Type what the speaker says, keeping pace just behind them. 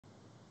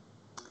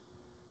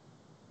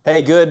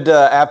Hey, good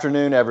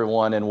afternoon,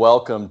 everyone, and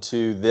welcome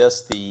to the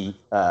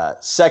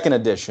second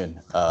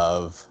edition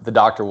of The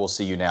Doctor Will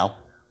See You Now.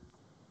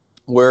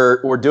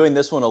 We're doing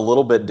this one a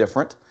little bit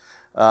different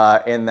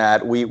in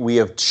that we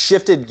have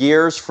shifted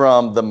gears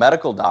from the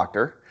medical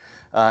doctor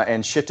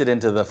and shifted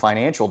into the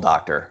financial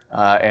doctor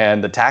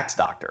and the tax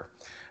doctor.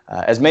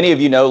 As many of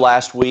you know,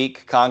 last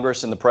week,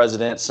 Congress and the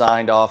President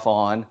signed off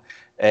on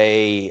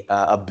a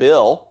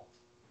bill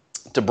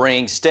to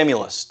bring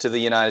stimulus to the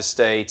United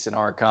States and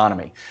our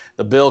economy.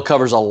 The bill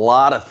covers a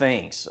lot of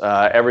things,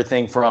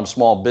 everything from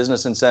small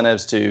business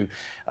incentives to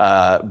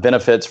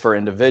benefits for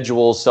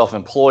individuals,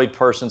 self-employed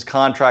persons,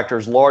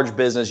 contractors, large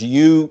business,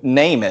 you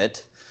name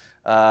it,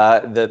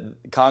 that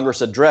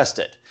Congress addressed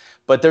it.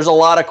 But there's a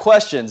lot of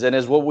questions, and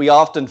as what we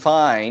often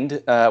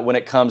find when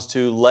it comes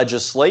to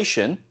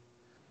legislation,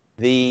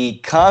 the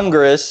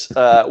Congress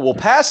will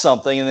pass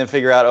something and then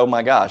figure out, oh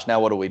my gosh, now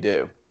what do we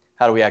do?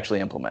 How do we actually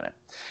implement it?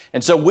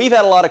 And so we've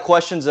had a lot of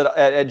questions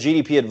at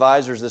GDP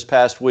Advisors this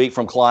past week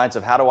from clients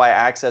of how do I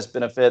access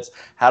benefits?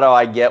 How do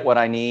I get what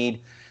I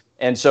need?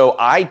 And so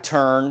I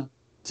turn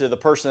to the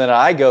person that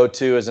I go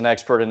to as an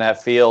expert in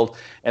that field,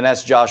 and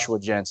that's Joshua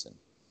Jensen.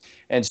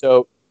 And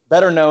so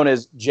better known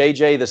as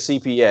JJ the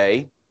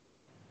CPA.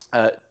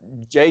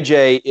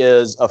 JJ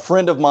is a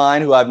friend of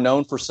mine who I've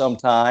known for some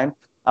time.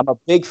 I'm a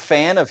big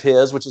fan of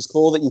his, which is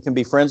cool that you can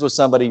be friends with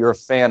somebody you're a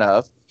fan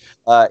of.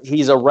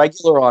 He's a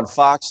regular on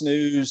Fox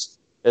News,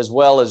 as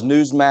well as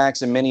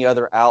Newsmax and many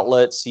other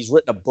outlets. He's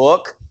written a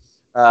book,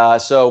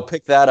 so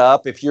pick that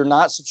up. If you're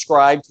not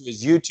subscribed to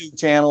his YouTube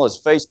channel, his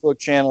Facebook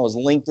channel, his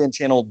LinkedIn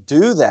channel,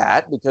 do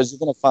that because you're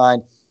going to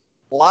find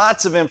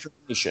lots of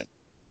information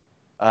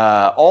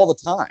all the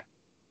time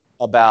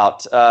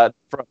about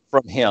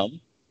from him.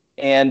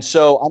 And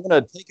so I'm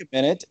going to take a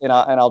minute and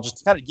I'll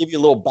just kind of give you a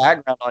little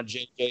background on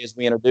JJ as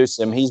we introduce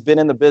him. He's been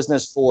in the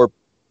business for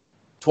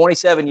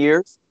 27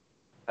 years.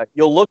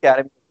 You'll look at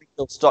him.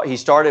 He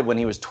started when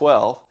he was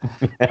 12,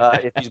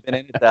 if he's been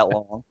in it that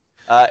long.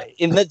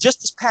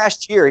 Just this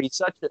past year,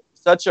 he's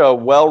such a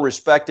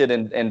well-respected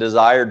and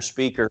desired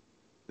speaker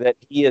that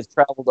he has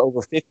traveled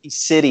over 50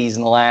 cities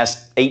in the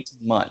last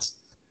 18 months.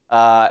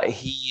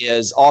 He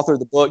has authored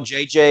the book,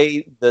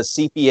 JJ the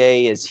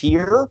CPA is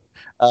Here,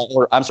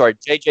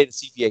 JJ the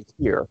CPA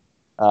Here,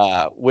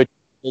 which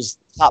is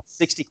top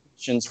 60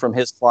 questions from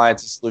his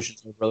clients and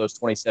solutions over those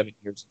 27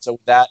 years. And so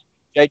with that,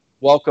 JJ,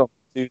 welcome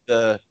to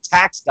the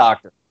Tax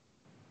Doctor.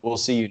 We'll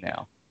see you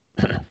now.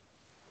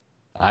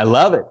 I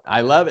love it.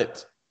 I love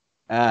it.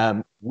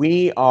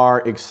 We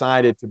are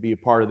excited to be a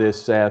part of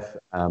this, Seth.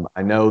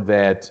 I know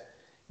that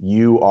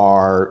you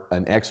are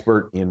an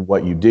expert in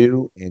what you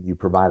do and you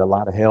provide a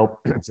lot of help.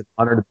 It's an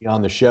honor to be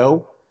on the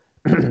show.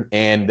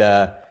 And,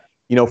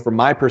 from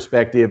my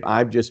perspective,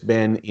 I've just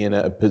been in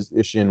a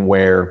position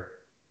where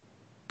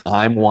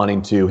I'm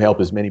wanting to help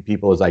as many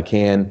people as I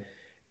can.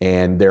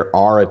 And there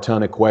are a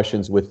ton of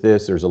questions with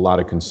this. There's a lot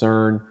of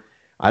concern.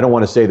 I don't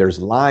want to say there's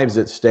lives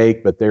at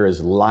stake, but there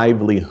is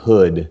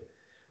livelihood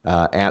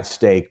at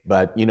stake.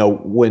 But,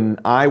 when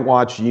I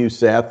watch you,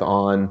 Seth,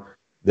 on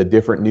the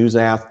different news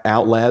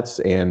outlets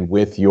and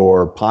with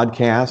your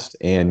podcast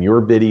and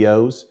your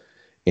videos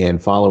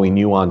and following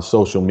you on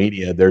social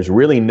media, there's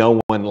really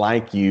no one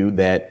like you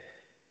that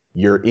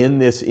you're in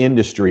this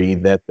industry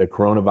that the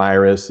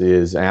coronavirus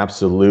is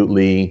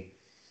absolutely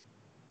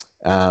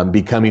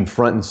becoming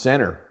front and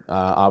center,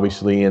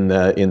 obviously in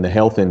the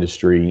health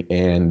industry.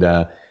 And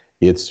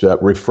it's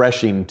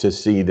refreshing to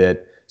see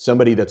that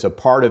somebody that's a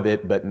part of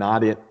it, but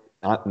not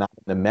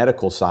the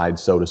medical side,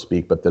 so to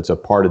speak, but that's a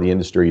part of the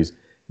industry is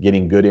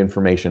getting good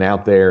information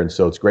out there. And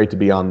so it's great to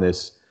be on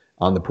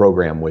the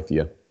program with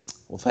you.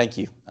 Well, thank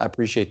you. I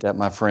appreciate that,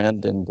 my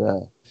friend. And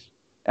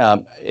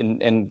I'm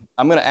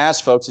going to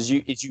ask folks, as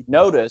you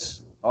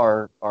notice,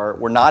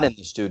 we're not in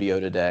the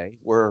studio today.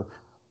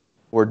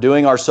 We're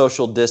doing our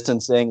social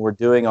distancing. We're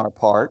doing our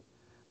part.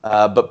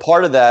 But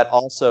part of that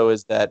also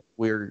is that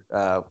we're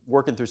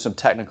working through some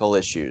technical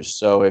issues.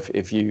 So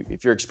if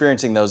you're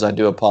experiencing those, I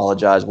do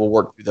apologize. We'll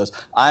work through those.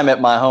 I'm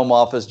at my home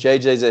office.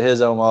 JJ's at his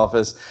home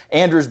office.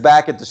 Andrew's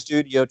back at the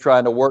studio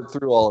trying to work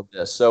through all of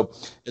this. So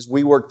as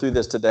we work through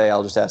this today,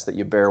 I'll just ask that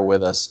you bear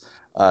with us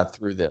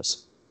through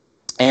this.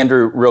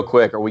 Andrew, real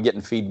quick, are we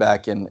getting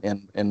feedback in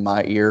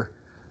my ear?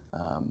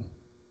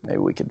 Maybe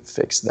we could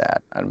fix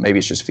that. Maybe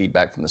it's just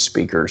feedback from the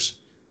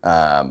speakers.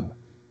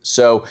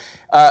 So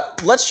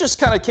let's just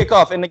kind of kick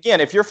off. And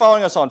again, if you're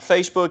following us on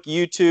Facebook,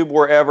 YouTube,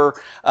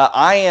 wherever,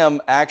 I am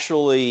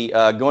actually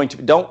going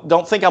to,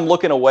 don't think I'm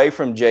looking away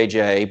from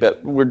JJ,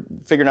 but we're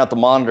figuring out the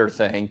monitor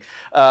thing.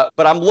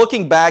 But I'm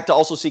looking back to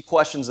also see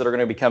questions that are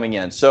going to be coming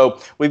in. So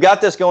we've got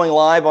this going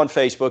live on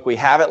Facebook. We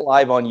have it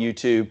live on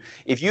YouTube.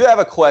 If you have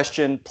a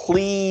question,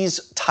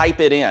 please type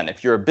it in.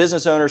 If you're a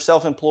business owner,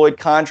 self-employed,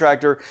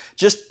 contractor,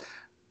 just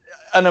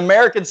an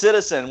American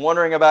citizen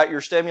wondering about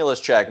your stimulus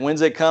check. When's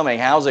it coming?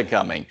 How's it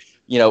coming?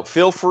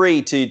 Feel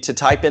free to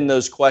type in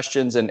those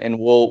questions and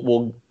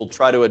we'll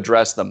try to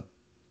address them.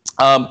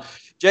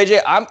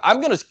 JJ,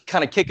 I'm going to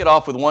kind of kick it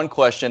off with one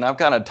question. I've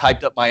kind of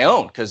typed up my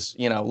own because,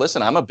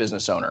 listen, I'm a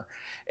business owner,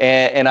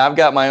 and I've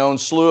got my own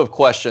slew of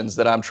questions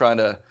that I'm trying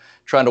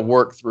to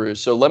work through.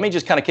 So let me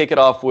just kind of kick it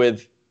off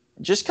with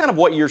just kind of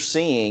what you're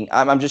seeing.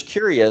 I'm just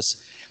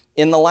curious,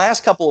 in the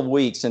last couple of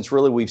weeks, since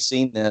really we've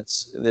seen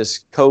this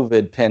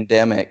COVID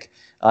pandemic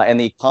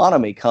and the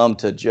economy come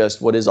to just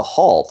what is a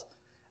halt,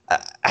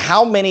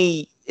 how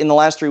many in the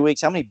last 3 weeks,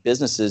 how many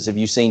businesses have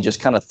you seen just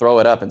kind of throw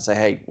it up and say,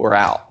 hey, we're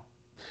out?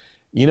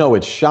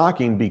 It's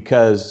shocking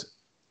because,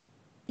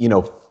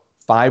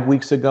 5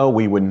 weeks ago,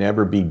 we would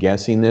never be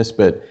guessing this,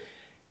 but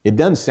it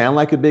doesn't sound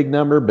like a big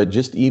number, but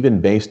just even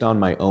based on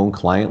my own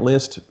client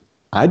list,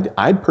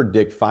 I'd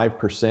predict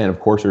 5%. Of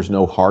course, there's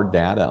no hard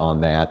data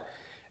on that.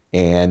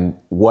 And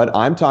what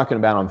I'm talking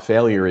about on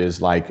failure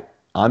is like,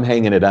 I'm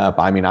hanging it up.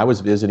 I mean, I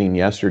was visiting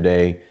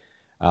yesterday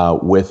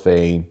with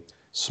a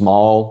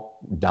small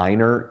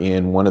diner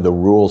in one of the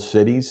rural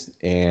cities,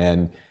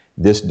 and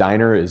this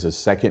diner is a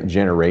second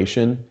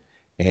generation,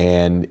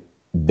 and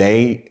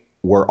they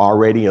were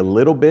already a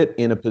little bit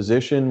in a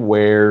position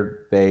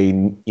where they,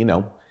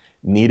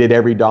 needed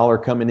every dollar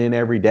coming in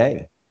every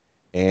day.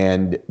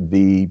 And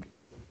the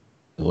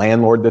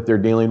landlord that they're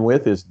dealing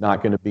with is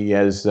not going to be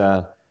as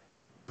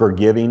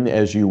forgiving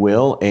as you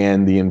will,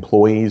 and the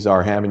employees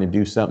are having to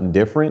do something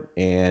different.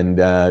 And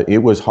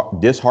it was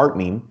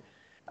disheartening.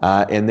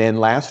 And then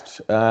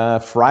last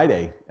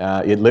Friday,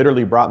 it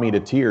literally brought me to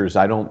tears.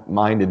 I don't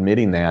mind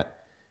admitting that.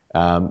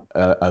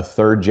 A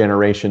third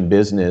generation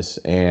business,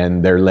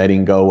 and they're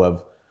letting go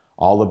of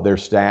all of their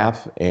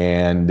staff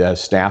and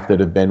staff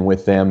that have been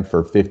with them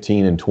for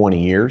 15 and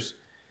 20 years.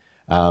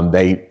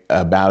 They,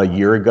 about a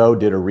year ago,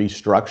 did a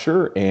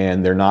restructure,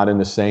 and they're not in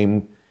the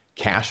same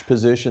cash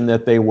position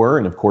that they were.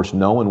 And of course,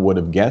 no one would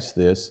have guessed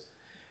this.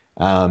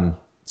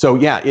 So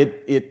yeah,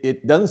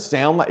 it doesn't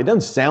sound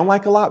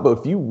like a lot, but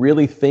if you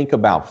really think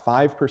about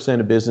 5%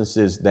 of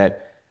businesses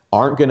that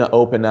aren't going to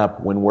open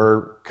up when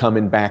we're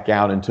coming back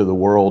out into the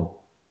world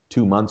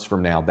 2 months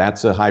from now,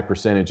 that's a high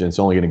percentage, and it's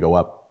only going to go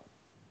up.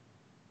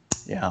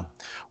 Yeah.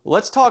 Well,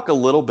 let's talk a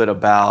little bit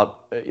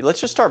about,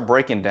 let's just start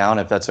breaking down,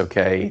 if that's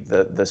okay,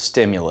 the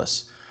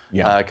stimulus.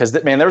 Yeah.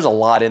 Because, man, there's a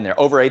lot in there.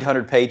 Over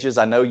 800 pages.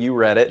 I know you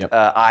read it. Yep.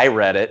 I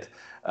read it.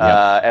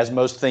 Yep. As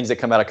most things that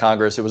come out of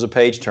Congress, it was a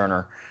page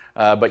turner.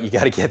 But you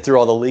got to get through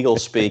all the legal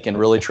speak and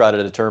really try to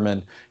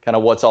determine kind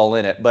of what's all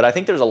in it. But I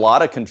think there's a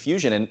lot of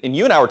confusion. And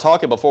you and I were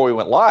talking before we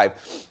went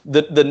live.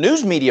 The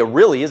news media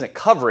really isn't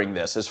covering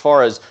this as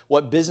far as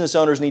what business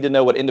owners need to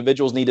know, what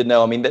individuals need to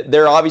know. I mean,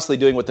 they're obviously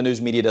doing what the news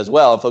media does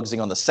well,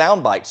 focusing on the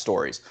soundbite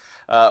stories.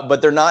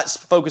 But they're not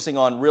focusing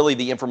on really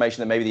the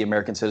information that maybe the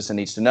American citizen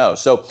needs to know.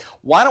 So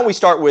why don't we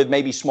start with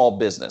maybe small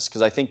business?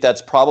 Because I think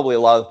that's probably a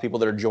lot of the people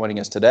that are joining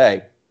us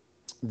today.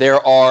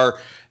 There are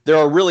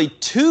really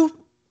two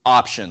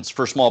options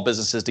for small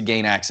businesses to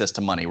gain access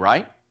to money,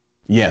 right?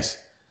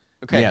 Yes.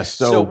 Okay. Yes.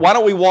 So why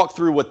don't we walk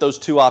through what those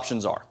two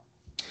options are?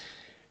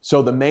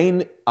 So the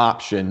main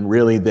option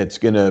really that's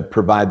going to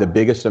provide the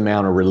biggest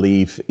amount of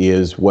relief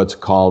is what's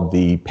called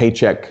the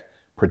Paycheck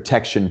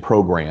Protection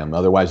Program,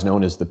 otherwise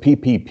known as the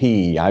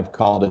PPP. I've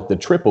called it the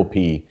Triple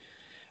P.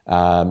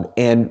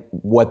 And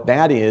what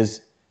that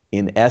is,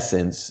 in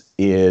essence,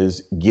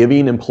 is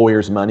giving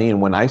employers money.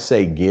 And when I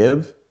say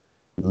give,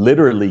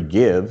 literally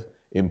give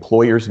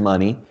employers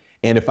money.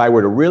 And if I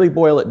were to really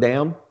boil it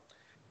down,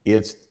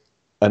 it's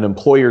an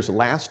employer's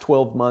last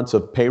 12 months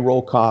of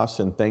payroll costs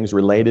and things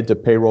related to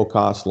payroll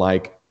costs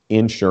like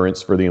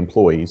insurance for the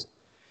employees.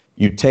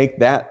 You take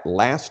that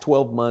last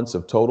 12 months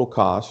of total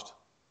cost,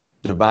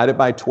 divide it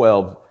by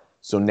 12.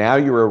 So now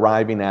you're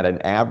arriving at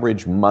an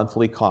average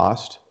monthly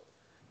cost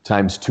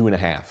times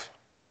 2.5,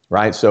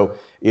 right? So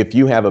if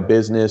you have a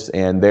business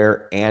and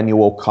their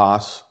annual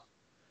costs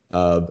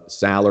of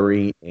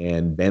salary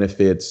and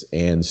benefits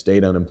and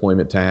state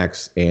unemployment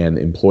tax and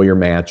employer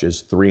match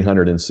is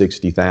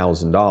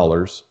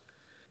 $360,000.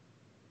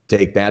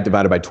 Take that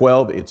divided by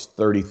 12, it's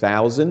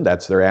 $30,000.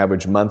 That's their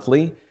average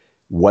monthly.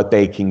 What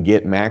they can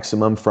get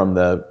maximum from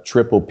the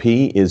Triple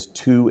P is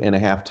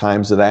 2.5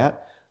 times of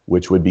that,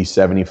 which would be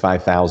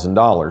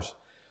 $75,000.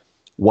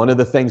 One of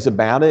the things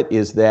about it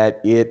is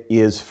that it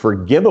is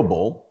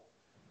forgivable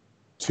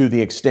to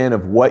the extent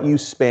of what you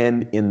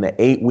spend in the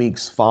 8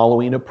 weeks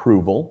following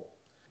approval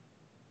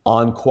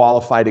on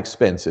qualified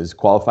expenses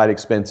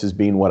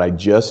being what I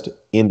just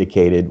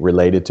indicated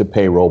related to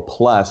payroll,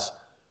 plus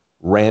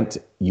rent,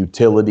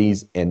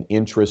 utilities, and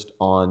interest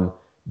on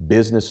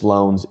business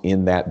loans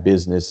in that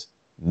business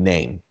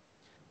name.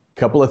 A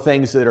couple of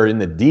things that are in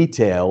the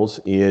details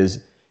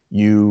is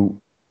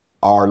you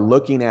are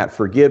looking at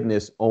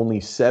forgiveness. Only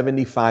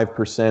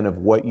 75% of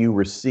what you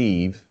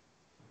receive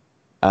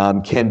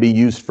can be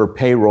used for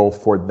payroll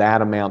for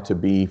that amount to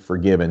be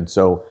forgiven.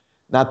 So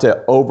not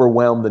to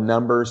overwhelm the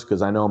numbers,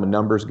 because I know I'm a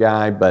numbers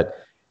guy,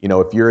 but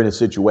if you're in a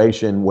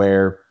situation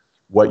where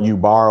what you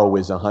borrow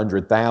is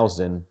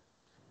 $100,000,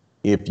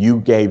 if you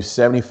gave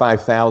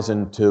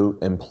 $75,000 to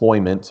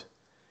employment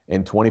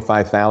and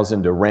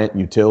 $25,000 to rent,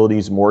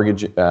 utilities,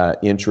 mortgage,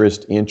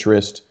 interest,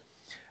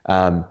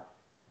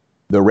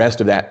 the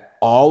rest of that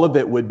all of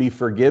it would be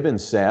forgiven,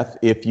 Seth,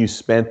 if you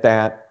spent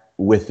that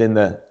within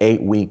the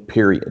 8-week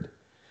period.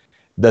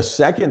 The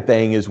second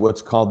thing is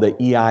what's called the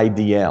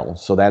EIDL.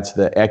 So that's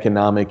the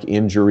Economic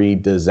Injury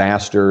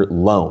Disaster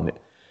Loan.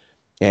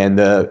 And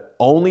the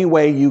only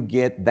way you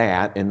get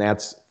that, and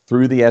that's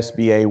through the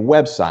SBA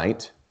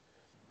website,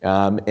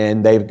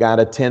 and they've got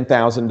a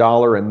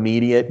 $10,000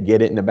 immediate,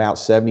 get it in about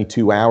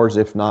 72 hours,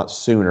 if not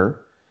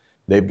sooner.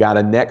 They've got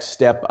a next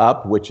step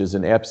up, which is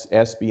an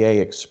SBA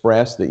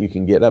Express that you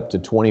can get up to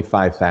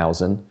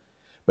 $25,000.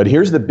 But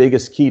here's the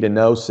biggest key to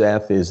know,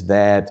 Seth, is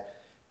that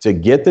to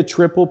get the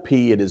triple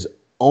P, it is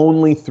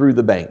only through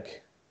the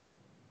bank,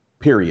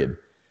 period.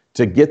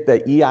 To get the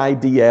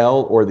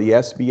EIDL or the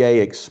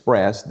SBA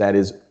Express, that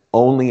is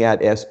only at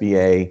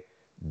sba.gov.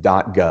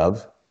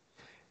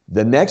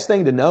 The next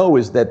thing to know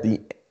is that the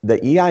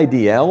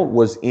EIDL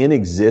was in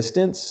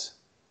existence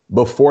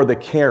before the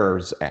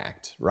CARES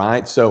Act,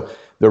 right? So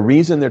the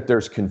reason that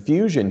there's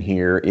confusion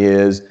here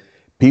is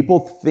people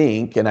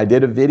think, and I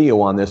did a video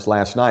on this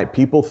last night,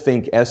 people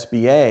think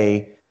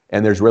SBA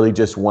and there's really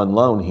just one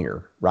loan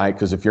here, right?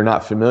 Because if you're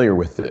not familiar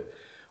with it.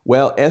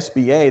 Well,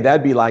 SBA,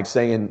 that'd be like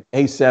saying,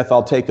 hey, Seth,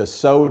 I'll take a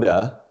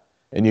soda.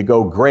 And you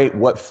go, great,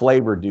 what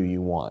flavor do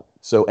you want?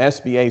 So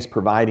SBA is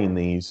providing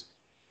these,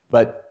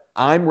 but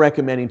I'm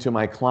recommending to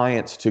my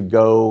clients to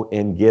go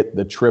and get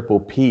the triple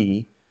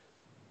P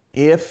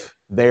if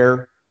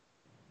their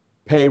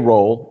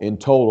payroll in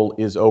total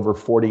is over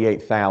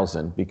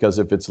 48,000, because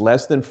if it's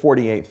less than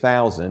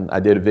 48,000, I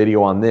did a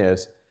video on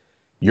this,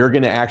 you're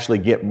going to actually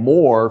get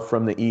more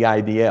from the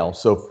EIDL.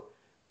 So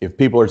if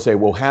people are saying,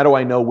 well, how do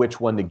I know which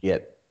one to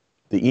get?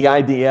 The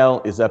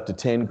EIDL is up to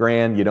 10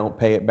 grand. You don't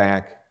pay it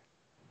back.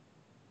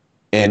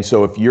 And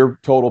so if your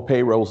total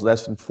payroll is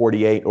less than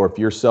 48, or if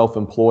you're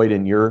self-employed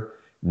and your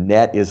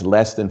net is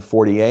less than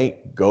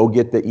 48, go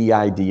get the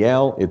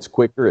EIDL. It's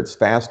quicker, it's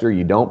faster,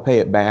 you don't pay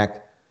it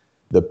back.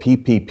 The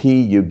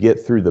PPP you get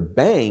through the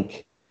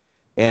bank,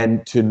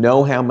 and to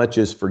know how much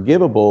is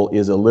forgivable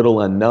is a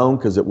little unknown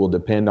because it will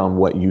depend on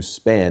what you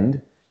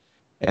spend.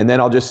 And then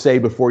I'll just say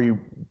before you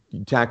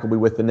tackle me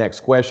with the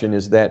next question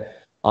is that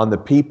on the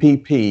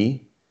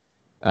PPP,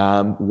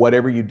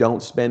 whatever you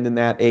don't spend in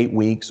that 8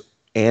 weeks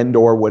and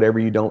or whatever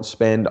you don't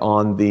spend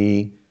on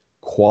the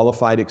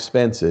qualified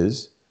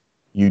expenses,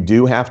 you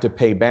do have to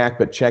pay back.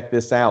 But check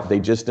this out. They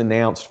just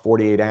announced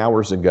 48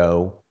 hours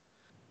ago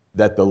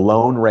that the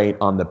loan rate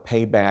on the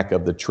payback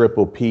of the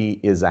triple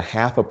P is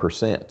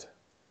 0.5%.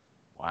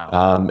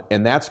 Wow.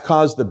 And that's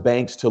caused the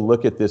banks to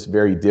look at this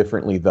very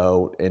differently,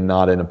 though, and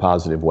not in a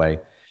positive way.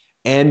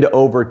 And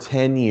over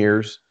 10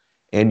 years,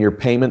 and your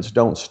payments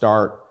don't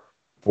start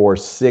for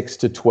 6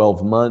 to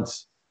 12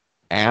 months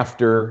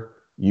after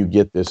you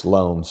get this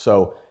loan.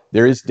 So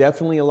there is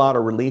definitely a lot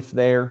of relief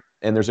there.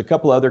 And there's a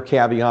couple other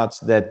caveats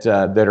that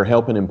are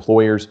helping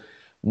employers.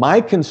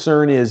 My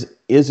concern is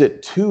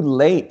it too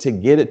late to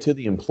get it to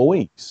the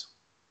employees?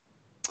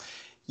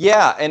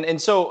 Yeah,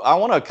 and so I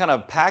want to kind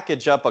of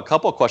package up a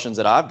couple of questions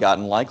that I've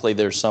gotten. Likely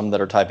there's some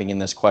that are typing in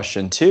this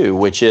question too,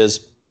 which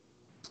is,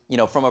 you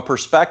know, from a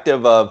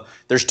perspective of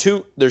there's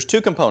two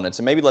components,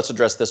 and maybe let's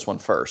address this one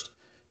first.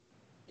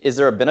 Is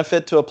there a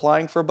benefit to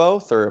applying for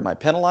both, or am I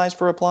penalized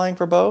for applying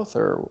for both?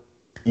 Or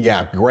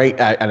yeah, great,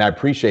 and I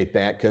appreciate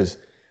that, because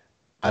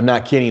I'm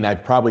not kidding.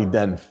 I've probably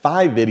done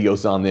 5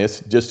 videos on this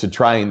just to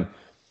try and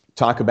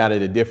talk about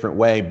it a different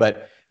way,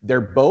 but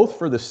they're both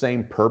for the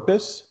same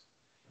purpose.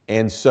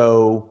 And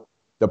so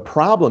the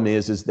problem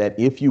is that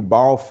if you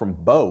borrow from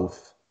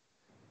both,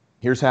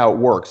 here's how it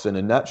works in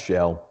a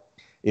nutshell.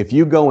 If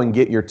you go and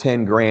get your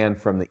 10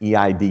 grand from the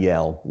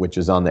EIDL, which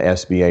is on the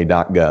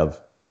SBA.gov,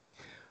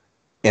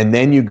 and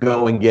then you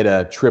go and get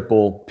a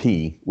triple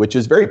P, which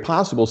is very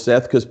possible,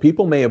 Seth, because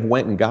people may have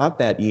went and got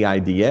that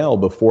EIDL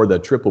before the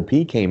triple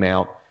P came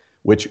out,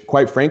 which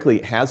quite frankly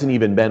hasn't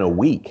even been a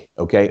week,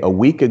 okay? A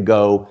week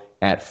ago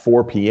at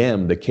 4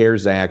 p.m., the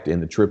CARES Act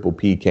and the triple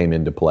P came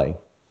into play.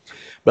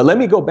 But let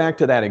me go back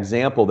to that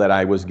example that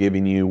I was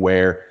giving you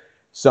where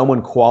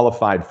someone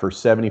qualified for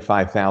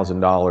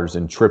 $75,000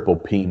 in triple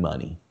P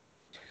money.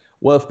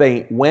 Well, if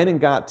they went and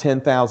got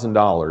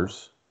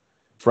 $10,000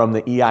 from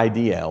the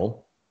EIDL,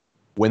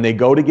 when they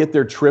go to get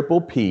their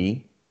triple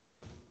P,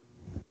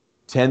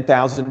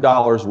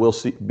 $10,000 will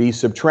be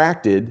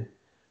subtracted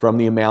from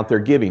the amount they're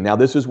giving. Now,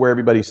 this is where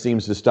everybody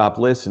seems to stop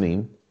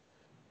listening,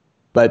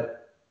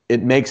 but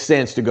it makes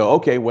sense to go,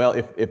 okay, well,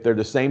 if they're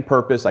the same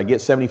purpose, I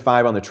get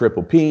 75 on the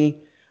triple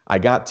P, I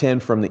got 10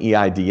 from the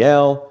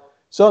EIDL,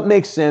 so it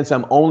makes sense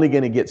I'm only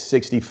going to get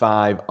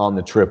 65 on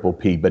the triple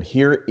P. But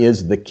here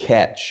is the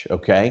catch,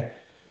 okay?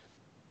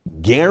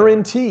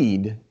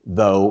 Guaranteed,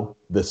 though,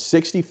 the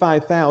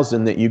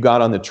 65,000 that you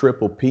got on the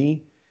triple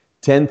P,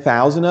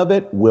 10,000 of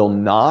it will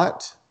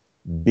not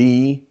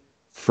be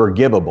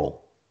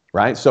forgivable,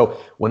 right? So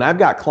when I've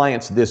got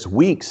clients this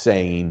week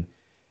saying,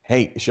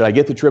 hey, should I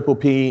get the triple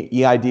P,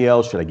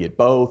 EIDL? Should I get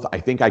both? I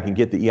think I can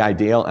get the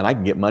EIDL and I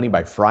can get money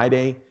by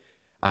Friday.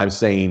 I'm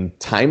saying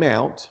time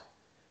out,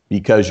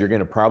 because you're going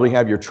to probably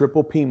have your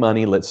triple P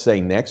money, let's say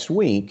next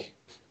week,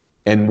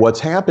 And what's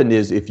happened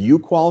is if you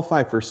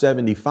qualify for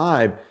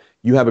 75,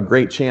 you have a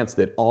great chance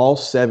that all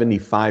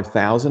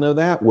 75,000 of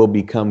that will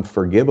become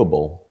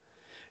forgivable.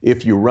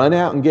 If you run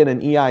out and get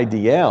an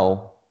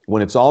EIDL,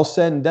 when it's all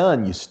said and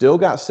done, you still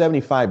got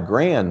 75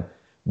 grand,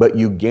 but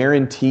you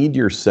guaranteed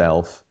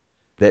yourself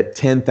that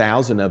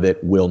 10,000 of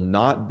it will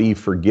not be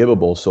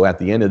forgivable. So at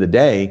the end of the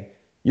day,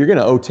 you're going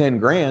to owe 10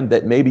 grand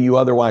that maybe you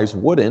otherwise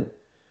wouldn't.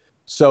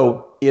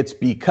 So it's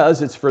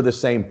because it's for the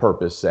same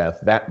purpose, Seth.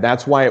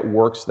 That's why it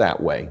works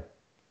that way.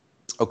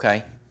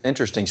 Okay,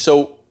 interesting.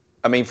 So,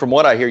 I mean, from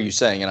what I hear you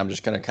saying, and I'm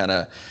just going to kind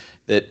of,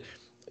 that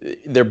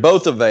they're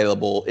both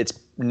available. It's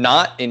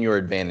not in your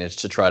advantage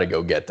to try to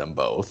go get them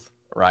both,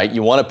 right?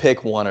 You want to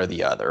pick one or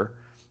the other.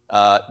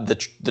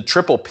 The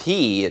triple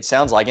P, it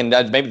sounds like, and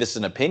maybe this is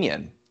an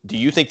opinion, do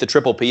you think the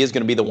triple P is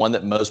going to be the one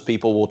that most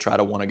people will try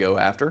to want to go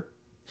after?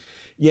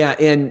 Yeah,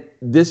 and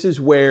this is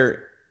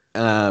where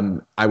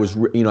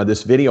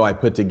this video I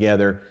put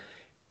together,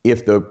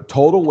 if the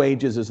total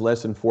wages is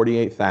less than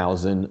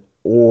 48,000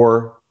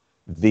 or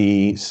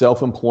the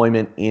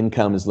self-employment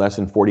income is less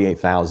than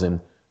 48,000,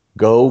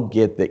 go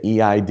get the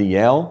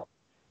EIDL.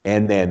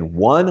 And then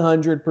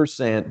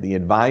 100%, the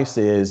advice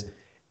is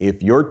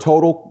if your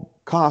total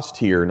cost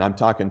here, and I'm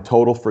talking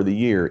total for the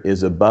year,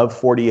 is above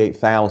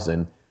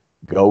 48,000,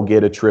 go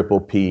get a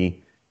triple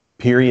P,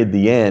 period,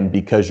 the end,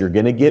 because you're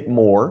going to get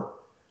more,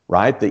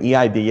 right? The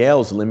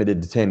EIDL is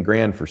limited to 10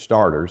 grand for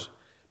starters,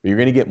 but you're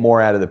going to get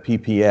more out of the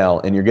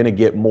PPL, and you're going to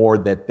get more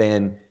that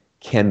then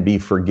can be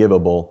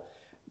forgivable.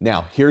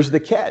 Now, here's the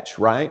catch,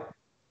 right?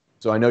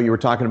 So I know you were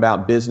talking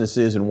about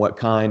businesses and what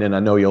kind, and I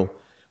know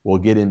we'll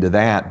get into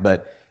that,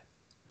 but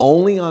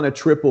only on a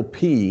triple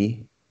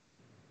P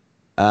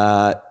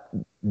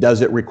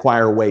does it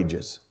require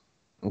wages.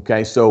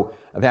 Okay, so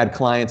I've had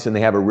clients and they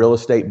have a real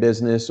estate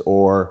business,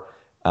 or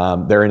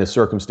they're in a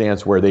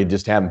circumstance where they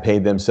just haven't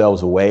paid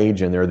themselves a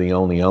wage and they're the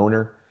only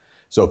owner.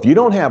 So if you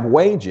don't have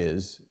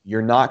wages,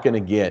 you're not going to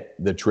get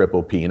the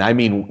triple P. And I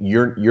mean,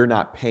 you're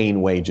not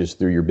paying wages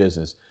through your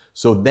business.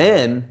 So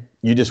then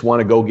you just want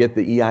to go get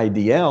the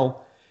EIDL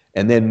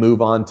and then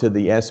move on to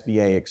the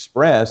SBA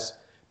Express,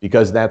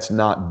 because that's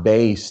not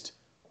based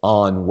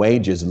on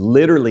wages.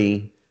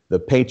 Literally, the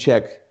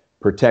Paycheck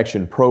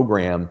Protection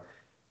Program,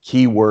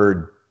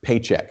 keyword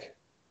paycheck.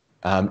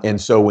 And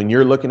so when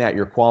you're looking at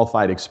your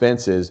qualified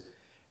expenses,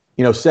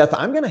 Seth,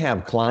 I'm going to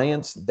have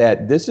clients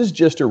that this is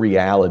just a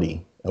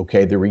reality.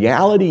 Okay. The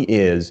reality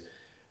is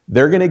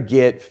they're going to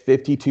get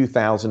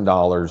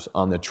 $52,000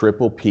 on the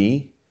triple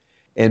P.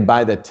 And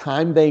by the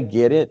time they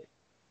get it,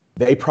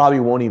 they probably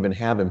won't even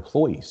have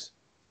employees.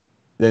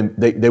 Then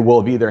they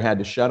will have either had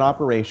to shut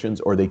operations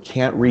or they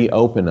can't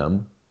reopen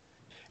them.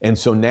 And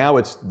so now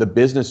it's the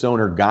business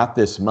owner got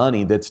this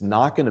money that's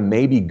not going to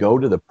maybe go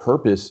to the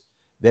purpose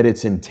that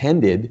it's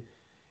intended.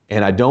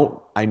 And I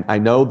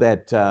know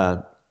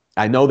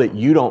that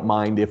you don't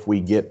mind if we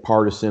get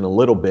partisan a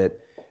little bit,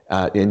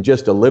 in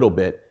just a little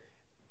bit,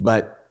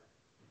 but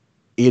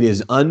it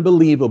is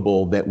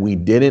unbelievable that we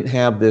didn't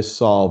have this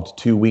solved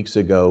 2 weeks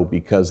ago,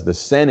 because the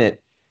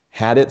Senate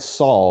had it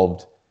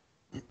solved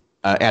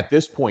at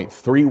this point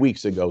 3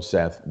 weeks ago,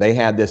 Seth. They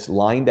had this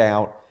lined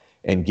out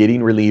and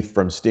getting relief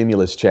from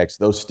stimulus checks.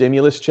 Those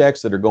stimulus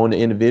checks that are going to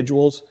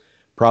individuals,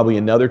 probably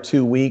another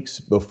 2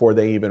 weeks before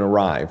they even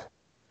arrive.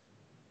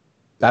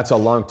 That's a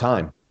long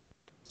time.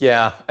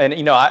 Yeah, and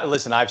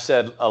listen, I've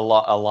said a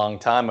long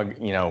time, over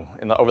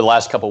the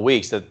last couple of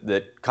weeks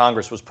that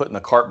Congress was putting the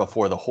cart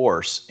before the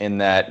horse, in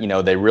that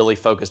they really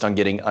focused on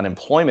getting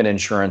unemployment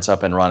insurance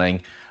up and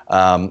running.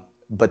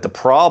 But the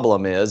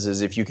problem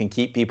is if you can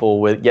keep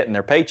people with getting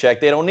their paycheck,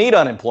 they don't need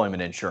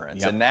unemployment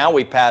insurance. Yep. And now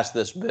we passed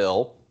this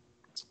bill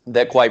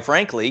that, quite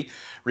frankly,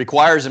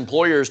 requires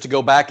employers to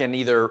go back and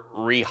either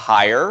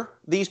rehire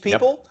these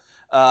people. Yep.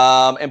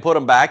 And put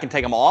them back and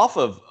take them off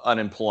of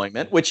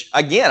unemployment, which,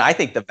 again, I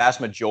think the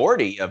vast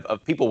majority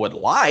of people would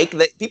like.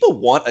 That people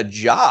want a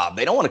job.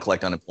 They don't want to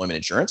collect unemployment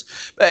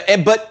insurance.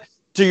 But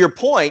to your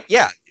point,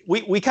 yeah,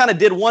 we kind of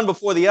did one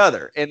before the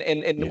other,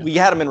 and we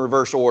had them in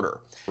reverse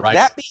order. Right.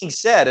 That being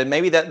said, and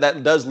maybe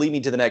that does lead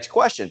me to the next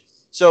question.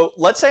 So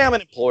let's say I'm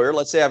an employer.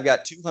 Let's say I've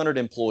got 200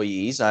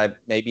 employees.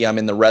 Maybe I'm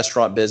in the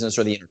restaurant business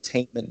or the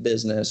entertainment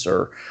business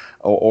or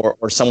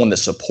someone that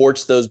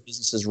supports those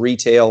businesses,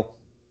 retail.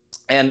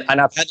 And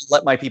I've had to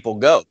let my people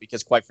go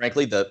because, quite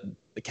frankly, the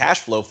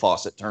cash flow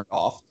faucet turned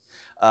off,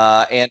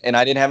 and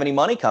I didn't have any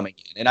money coming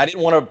in, and I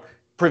didn't want to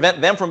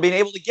prevent them from being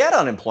able to get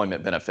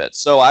unemployment benefits.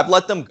 So I've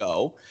let them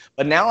go,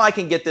 but now I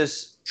can get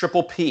this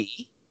triple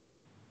P.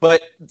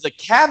 But the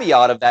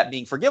caveat of that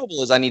being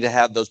forgivable is I need to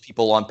have those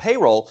people on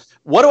payroll.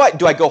 What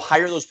do I go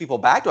hire those people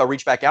back? Do I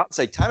reach back out and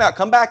say, time out,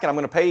 come back, and I'm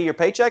going to pay you your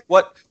paycheck?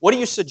 What do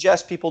you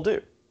suggest people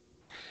do?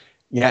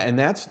 Yeah, and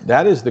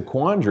that is the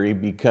quandary,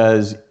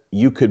 because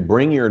you could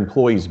bring your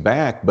employees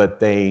back, but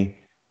they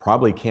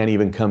probably can't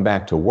even come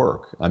back to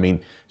work. I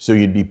mean, so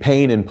you'd be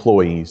paying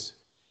employees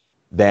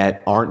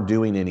that aren't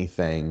doing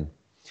anything.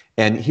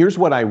 And here's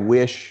what I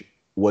wish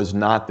was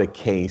not the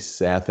case,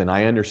 Seth, and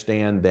I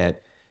understand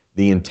that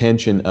the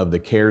intention of the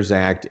CARES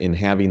Act in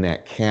having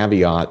that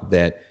caveat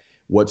that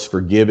what's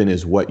forgiven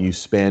is what you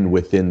spend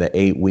within the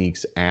 8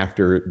 weeks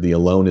after the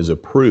loan is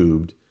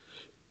approved.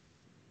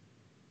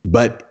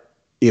 But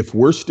if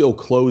we're still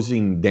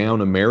closing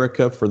down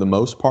America for the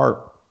most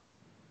part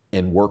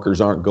and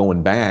workers aren't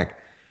going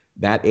back,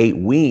 that 8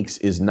 weeks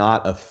is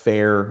not a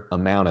fair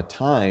amount of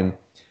time,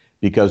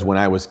 because when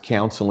I was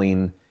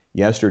counseling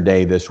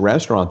yesterday, this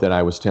restaurant that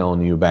I was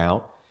telling you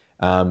about,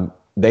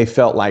 they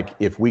felt like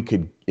if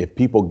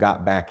people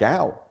got back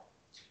out,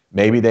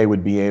 maybe they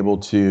would be able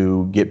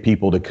to get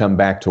people to come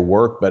back to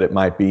work, but it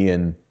might be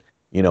in,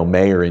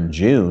 May or in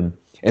June.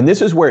 And this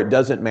is where it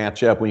doesn't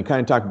match up. When you kind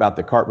of talk about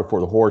the cart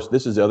before the horse,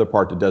 this is the other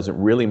part that doesn't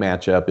really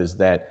match up, is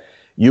that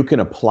you can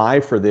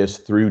apply for this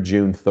through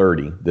June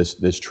 30,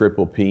 this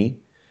triple P.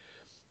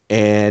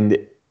 And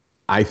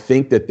I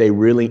think that they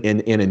really,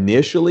 and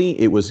initially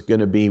it was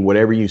going to be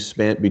whatever you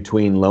spent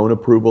between loan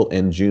approval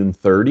and June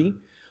 30,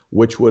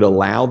 which would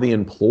allow the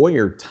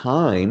employer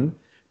time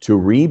to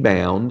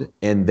rebound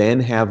and then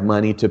have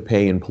money to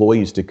pay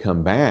employees to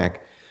come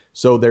back.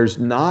 So there's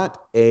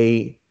not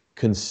a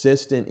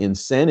consistent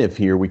incentive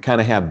here. We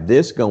kind of have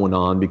this going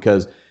on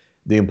because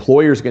the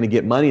employer is going to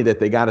get money that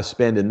they got to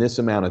spend in this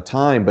amount of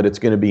time, but it's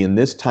going to be in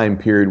this time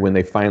period when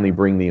they finally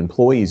bring the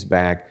employees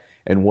back.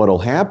 And what will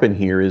happen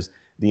here is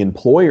the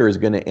employer is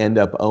going to end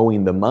up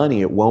owing the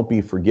money. It won't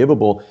be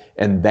forgivable.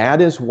 And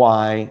that is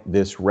why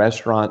this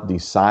restaurant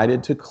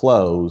decided to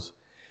close,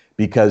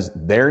 because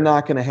they're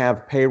not going to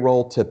have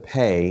payroll to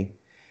pay.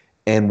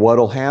 And what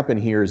will happen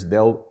here is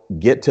they'll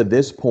get to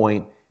this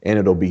point and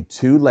it'll be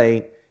too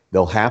late.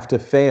 They'll have to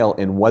fail.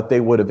 And what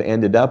they would have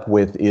ended up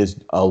with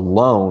is a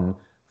loan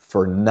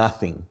for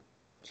nothing.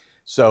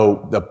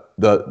 So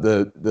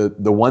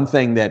the one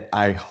thing that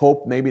I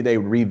hope maybe they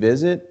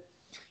revisit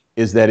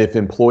is that if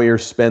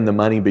employers spend the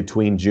money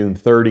between June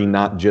 30,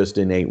 not just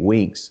in 8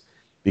 weeks,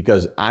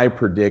 because I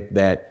predict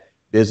that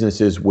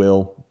businesses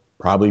will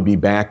probably be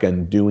back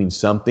and doing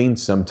something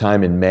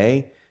sometime in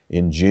May,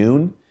 in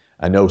June.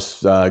 I know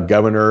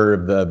Governor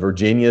of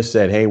Virginia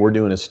said, hey, we're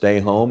doing a stay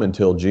home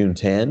until June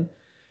 10.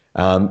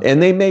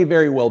 And they may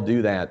very well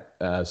do that,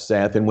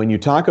 Seth. And when you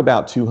talk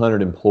about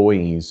 200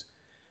 employees,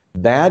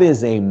 that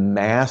is a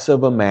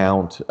massive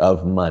amount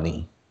of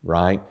money,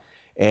 right?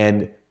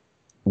 And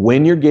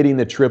when you're getting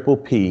the triple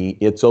P,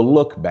 it's a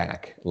look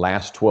back,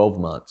 last 12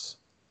 months.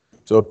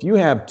 So if you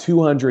have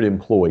 200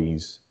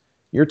 employees,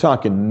 you're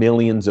talking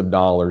millions of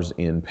dollars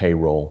in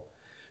payroll.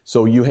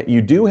 So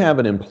you do have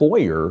an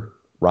employer,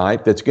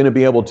 right, that's going to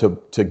be able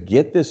to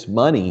get this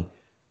money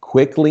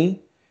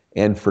quickly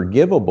and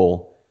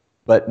forgivable.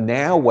 But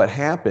now what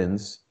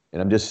happens,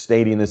 and I'm just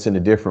stating this in a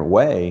different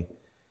way,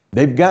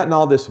 they've gotten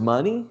all this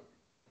money,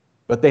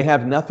 but they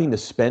have nothing to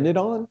spend it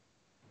on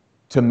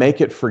to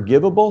make it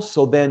forgivable.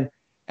 So then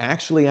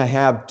actually I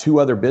have 2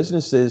 other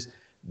businesses,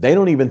 they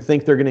don't even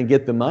think they're going to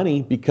get the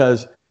money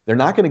because they're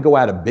not going to go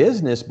out of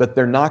business, but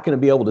they're not going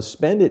to be able to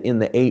spend it in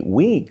the 8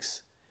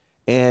 weeks.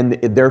 And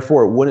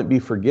therefore it wouldn't be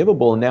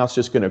forgivable. And now it's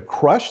just going to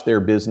crush their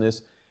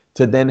business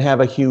to then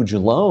have a huge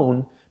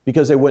loan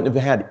because they wouldn't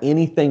have had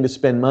anything to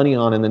spend money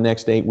on in the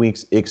next 8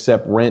 weeks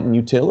except rent and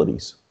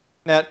utilities.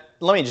 Now,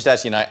 let me just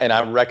ask you, and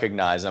I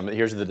recognize,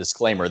 here's the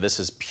disclaimer, this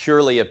is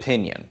purely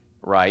opinion,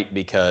 right?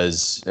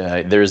 Because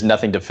there is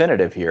nothing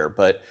definitive here.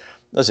 But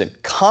listen,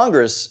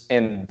 Congress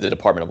and the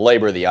Department of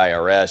Labor, the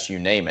IRS, you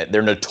name it,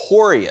 they're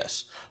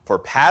notorious for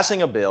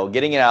passing a bill,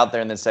 getting it out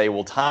there, and then say,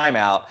 well, time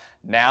out.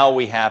 Now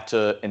we have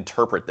to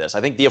interpret this.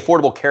 I think the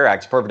Affordable Care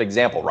Act is a perfect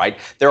example, right?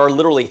 There are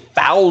literally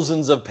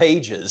thousands of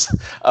pages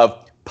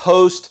of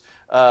post-bill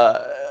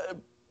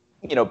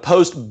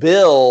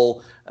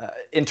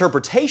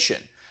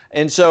interpretation.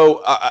 And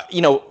so,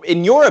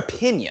 in your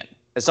opinion,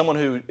 as someone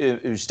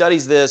who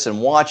studies this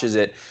and watches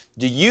it,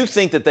 do you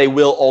think that they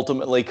will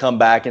ultimately come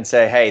back and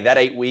say, hey, that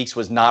 8 weeks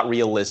was not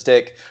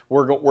realistic.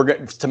 We're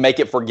going to make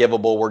it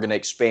forgivable. We're going to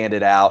expand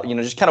it out.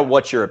 Just kind of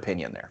what's your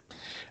opinion there?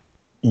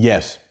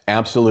 Yes,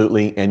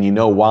 absolutely. And you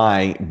know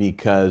why?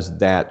 Because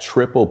that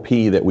triple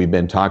P that we've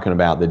been talking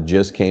about that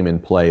just came in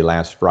play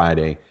last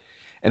Friday.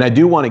 And I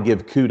do want to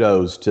give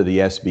kudos to the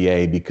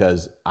SBA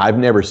because I've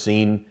never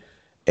seen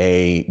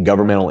a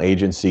governmental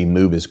agency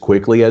move as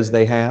quickly as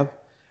they have.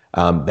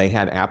 They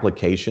had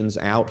applications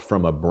out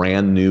from a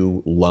brand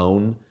new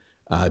loan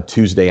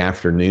Tuesday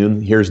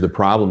afternoon. Here's the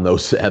problem though,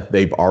 Seth,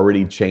 they've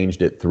already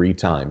changed it 3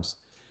 times.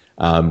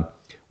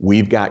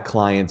 We've got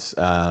clients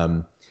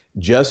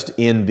just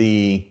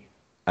in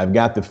I've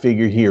got the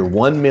figure here,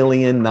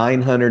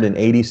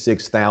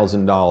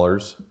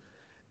 $1,986,000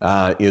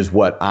 is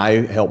what I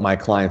helped my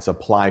clients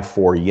apply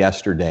for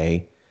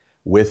yesterday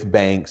with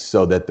banks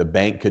so that the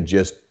bank could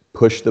just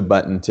push the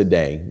button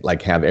today,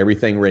 like have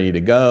everything ready to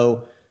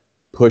go,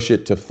 push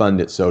it to fund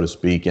it, so to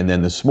speak. And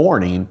then this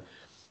morning,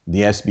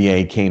 the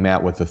SBA came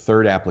out with a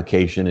 3rd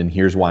application, and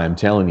here's why I'm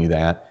telling you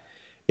that.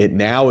 It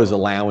now is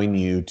allowing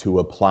you to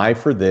apply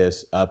for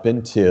this up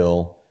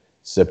until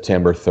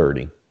September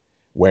 30,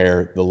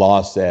 where the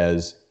law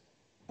says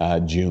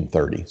June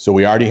 30. So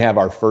we already have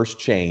our first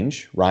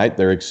change, right?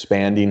 They're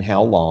expanding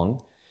how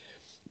long.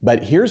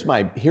 But here's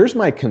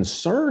my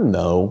concern,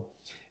 though,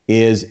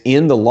 is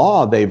in the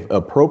law, they've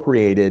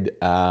appropriated,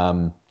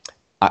 I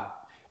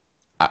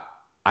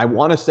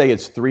want to say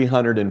it's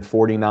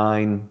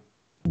 349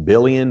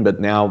 billion, but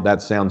now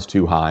that sounds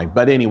too high.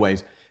 But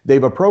anyways,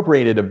 they've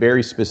appropriated a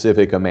very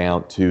specific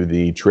amount to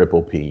the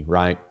triple P,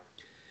 right?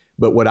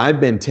 But what I've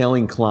been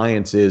telling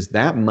clients is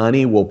that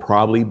money will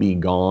probably be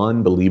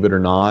gone, believe it or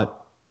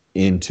not,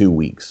 in 2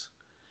 weeks.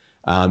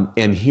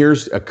 And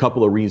here's a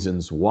couple of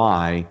reasons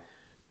why.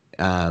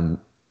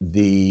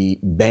 The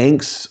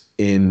banks,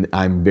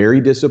 I'm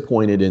very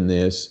disappointed in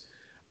this,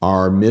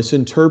 are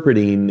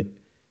misinterpreting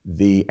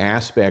the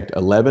aspect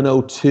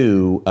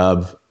 1102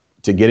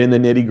 to get in the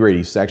nitty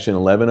gritty, section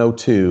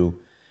 1102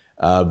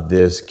 of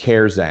this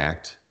CARES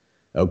Act,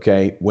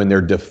 okay, when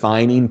they're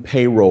defining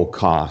payroll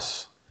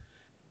costs.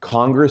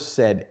 Congress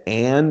said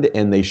and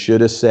they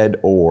should have said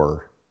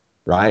or,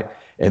 right?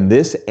 And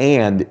this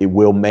and, it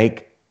will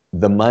make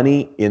the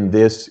money in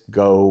this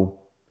go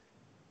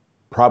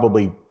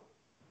probably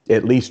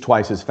at least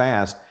twice as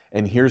fast.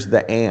 And here's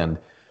the and.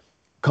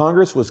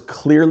 Congress was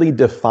clearly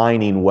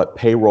defining what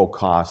payroll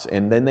costs,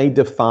 and then they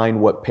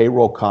define what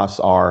payroll costs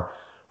are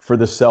for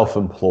the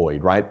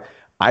self-employed, right?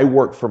 I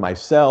work for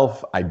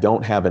myself. I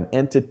don't have an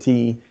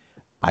entity.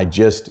 I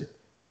just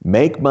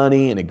make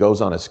money and it goes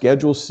on a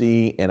Schedule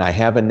C and I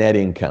have a net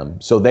income.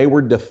 So they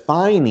were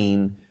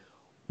defining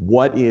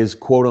what is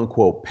quote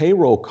unquote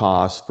payroll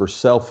costs for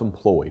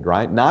self-employed,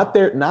 right? Not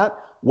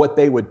what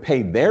they would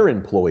pay their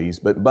employees,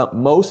 but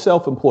most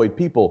self-employed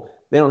people,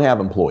 they don't have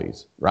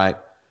employees, right?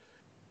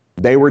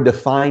 They were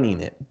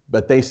defining it,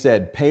 but they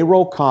said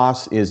payroll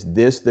costs is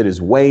this, that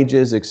is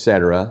wages,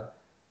 etc.,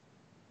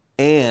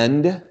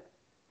 and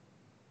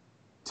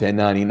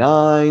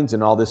 1099s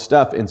and all this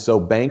stuff. And so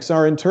banks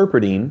are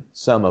interpreting,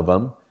 some of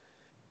them,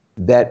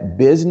 that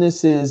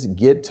businesses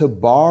get to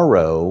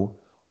borrow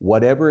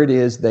whatever it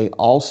is they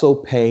also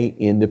pay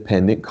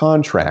independent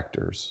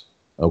contractors,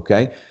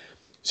 okay?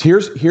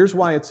 So here's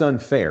why it's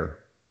unfair,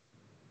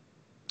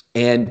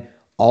 and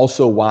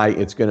also why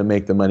it's going to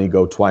make the money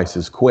go twice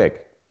as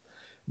quick.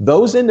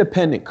 Those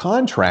independent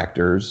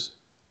contractors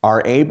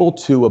are able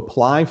to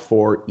apply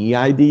for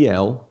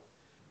EIDL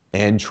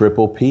and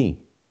triple P.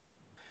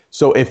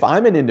 So if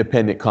I'm an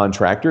independent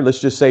contractor, let's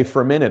just say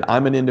for a minute,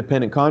 I'm an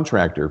independent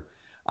contractor.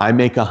 I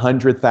make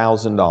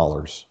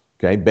 $100,000,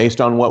 okay?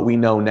 Based on what we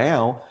know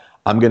now,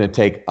 I'm going to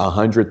take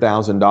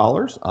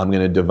 $100,000. I'm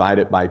going to divide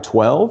it by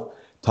 12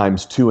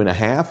 times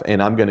 2.5,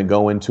 and I'm going to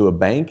go into a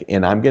bank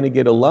and I'm going to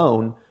get a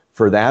loan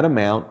for that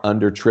amount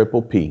under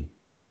triple P.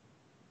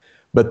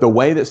 But the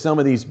way that some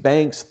of these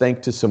banks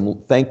thank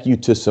you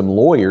to some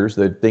lawyers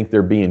that think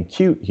they're being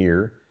cute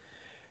here,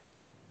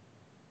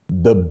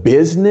 the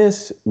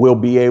business will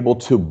be able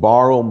to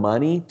borrow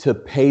money to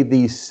pay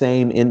these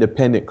same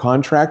independent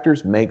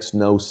contractors makes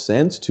no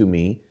sense to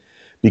me,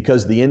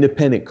 because the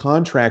independent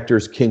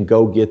contractors can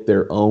go get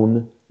their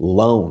own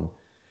loan.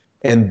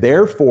 And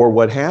therefore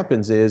what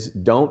happens is,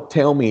 don't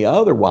tell me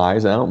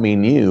otherwise, I don't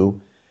mean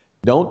you,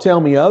 don't tell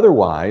me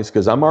otherwise,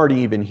 because I'm already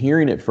even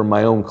hearing it from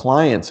my own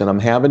clients and I'm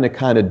having to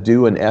kind of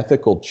do an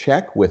ethical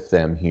check with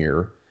them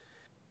here.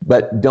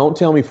 But don't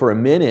tell me for a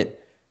minute,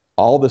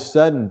 all of a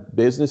sudden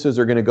businesses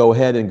are going to go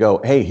ahead and go,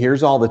 hey,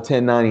 here's all the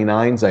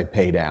 1099s I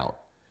paid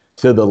out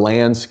to the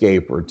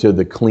landscaper, to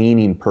the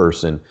cleaning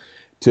person,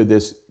 to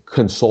this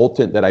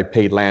consultant that I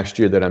paid last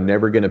year that I'm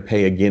never going to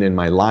pay again in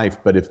my life.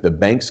 But if the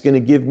bank's going to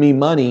give me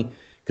money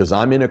because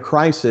I'm in a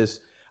crisis,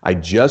 I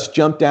just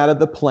jumped out of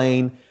the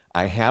plane,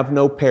 I have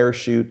no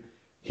parachute,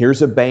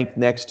 here's a bank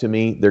next to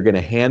me, they're going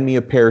to hand me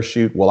a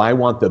parachute. Well, I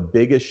want the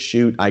biggest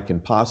chute I can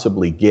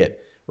possibly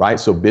get, right?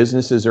 So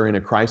businesses are in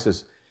a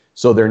crisis.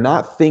 So they're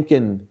not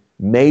thinking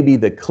maybe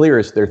the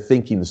clearest, they're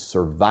thinking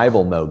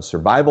survival mode.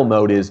 Survival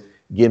mode is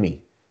give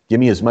me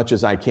as much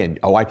as I can.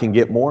 Oh, I can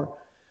get more?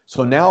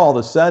 So now all of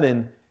a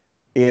sudden,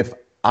 if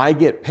I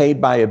get paid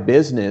by a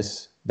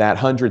business that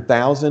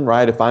 100,000,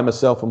 right? If I'm a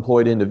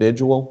self-employed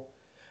individual,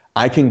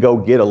 I can go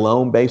get a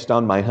loan based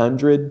on my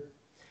 100.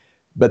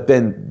 But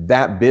then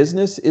that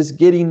business is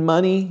getting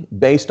money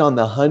based on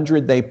the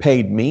 100 they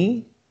paid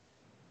me,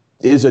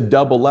 is a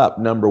double up,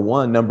 number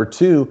one. Number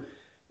two,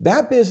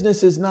 that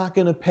business is not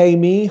going to pay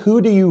me.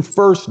 Who do you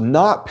first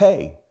not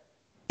pay?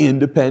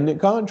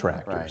 Independent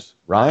contractors,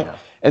 right? Yeah.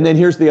 And then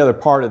here's the other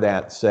part of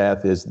that,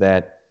 Seth, is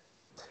that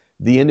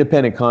the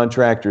independent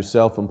contractors,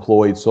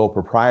 self-employed, sole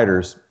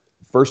proprietors,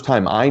 first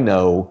time I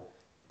know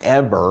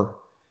ever,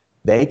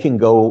 they can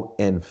go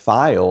and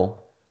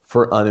file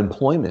for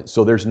unemployment.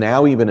 So there's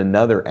now even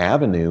another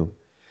avenue.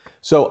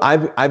 So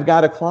I've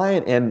got a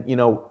client, and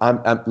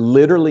I'm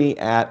literally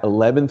at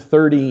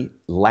 11:30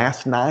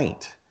 last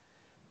night,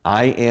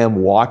 I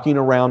am walking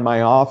around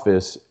my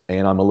office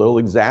and I'm a little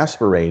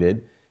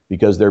exasperated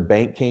because their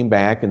bank came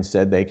back and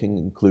said they can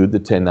include the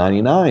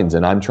 1099s.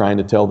 And I'm trying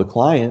to tell the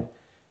client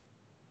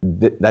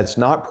that's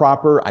not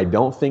proper. I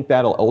don't think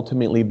that'll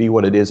ultimately be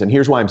what it is. And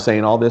here's why I'm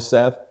saying all this,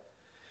 Seth,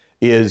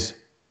 is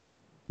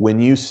when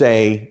you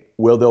say,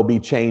 will there be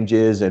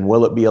changes and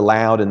will it be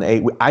allowed in the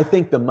 8 weeks? I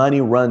think the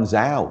money runs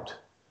out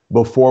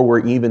before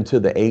we're even to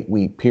the 8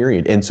 week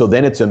period. And so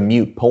then it's a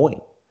moot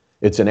point.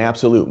 It's an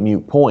absolute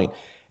moot point.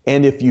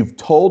 And if you've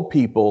told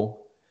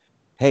people,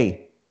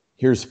 hey,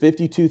 here's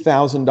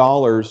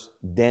 $52,000,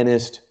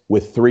 dentist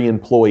with 3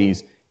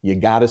 employees, you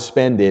got to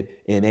spend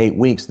it in 8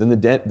 weeks, then the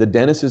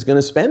dentist is going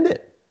to spend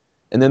it.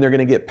 And then they're going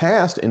to get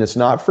passed, and it's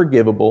not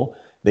forgivable.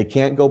 They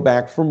can't go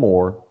back for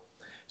more.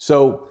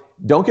 So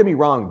don't get me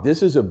wrong,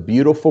 this is a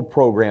beautiful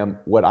program.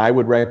 What I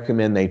would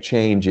recommend they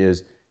change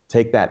is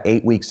take that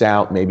 8 weeks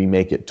out, maybe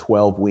make it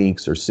 12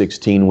 weeks or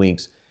 16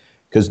 weeks.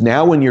 Because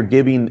now when you're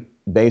giving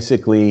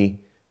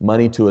basically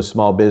money to a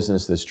small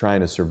business that's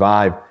trying to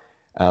survive,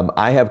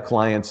 I have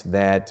clients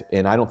that,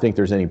 and I don't think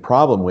there's any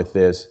problem with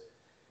this,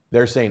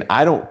 they're saying,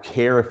 I don't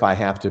care if I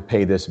have to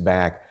pay this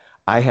back.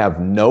 I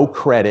have no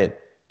credit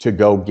to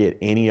go get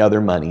any other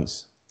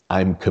monies.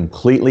 I'm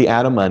completely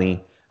out of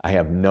money. I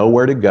have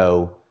nowhere to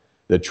go.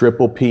 The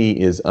triple P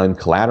is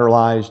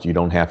uncollateralized. You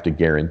don't have to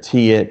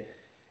guarantee it.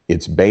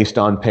 It's based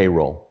on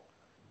payroll.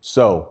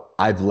 So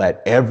I've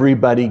let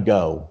everybody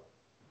go,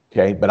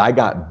 okay? But I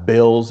got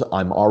bills.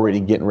 I'm already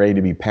getting ready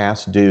to be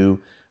past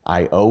due.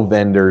 I owe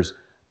vendors.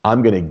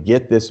 I'm going to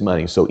get this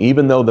money. So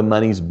even though the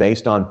money's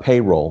based on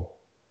payroll,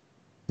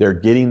 they're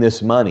getting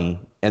this money.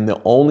 And the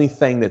only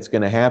thing that's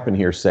going to happen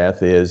here,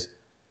 Seth, is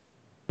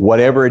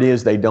whatever it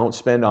is they don't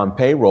spend on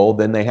payroll,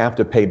 then they have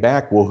to pay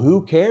back. Well,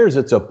 who cares?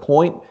 It's a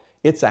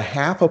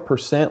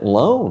 0.5%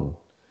 loan.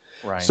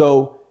 Right.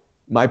 So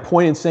my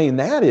point in saying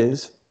that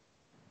is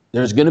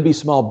there's going to be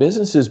small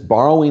businesses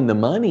borrowing the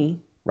money,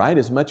 right,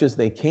 as much as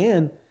they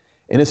can,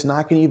 and it's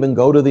not going to even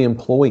go to the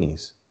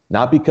employees.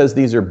 Not because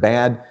these are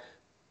bad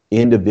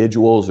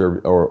individuals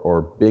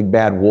or big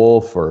bad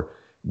wolf or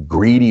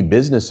greedy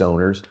business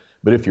owners,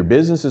 but if your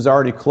business is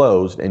already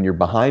closed and you're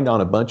behind on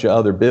a bunch of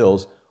other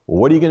bills, well,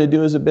 what are you going to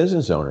do as a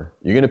business owner?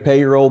 You're going to pay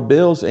your old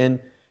bills,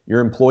 and your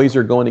employees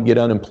are going to get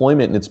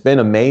unemployment. And it's been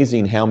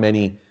amazing how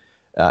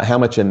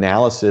much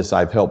analysis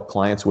I've helped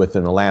clients with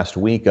in the last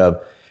week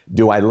of,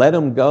 do I let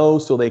them go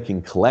so they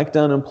can collect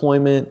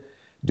unemployment?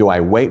 Do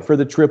I wait for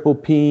the triple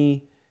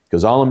P?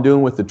 Because all I'm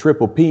doing with the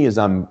triple P is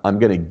I'm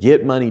going to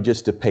get money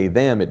just to pay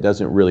them. It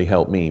doesn't really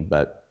help me,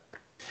 but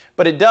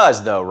it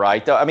does, though,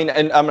 right? I mean,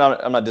 and I'm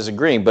not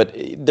disagreeing, but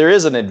there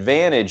is an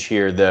advantage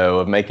here, though,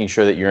 of making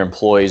sure that your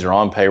employees are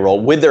on payroll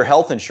with their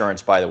health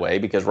insurance, by the way,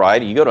 because, right,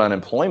 you go to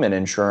unemployment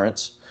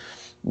insurance,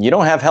 you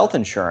don't have health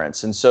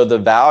insurance. And so the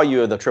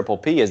value of the triple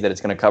P is that it's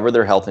going to cover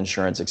their health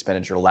insurance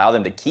expenditure, allow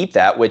them to keep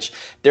that, which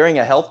during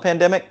a health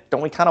pandemic,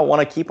 don't we kind of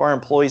want to keep our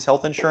employees'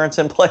 health insurance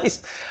in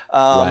place?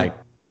 Right.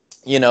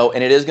 You know,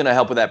 and it is going to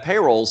help with that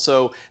payroll.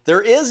 So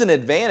there is an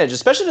advantage,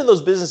 especially to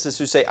those businesses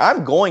who say,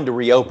 I'm going to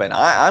reopen.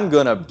 I'm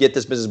going to get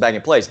this business back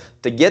in place,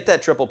 to get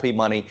that triple P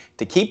money,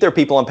 to keep their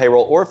people on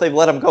payroll, or if they've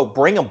let them go,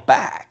 bring them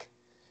back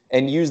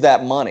and use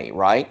that money,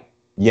 right?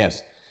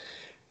 Yes.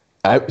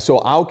 So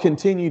I'll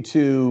continue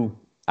to,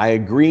 I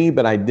agree,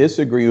 but I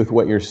disagree with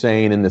what you're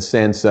saying in the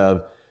sense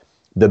of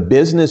the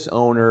business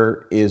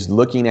owner is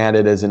looking at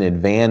it as an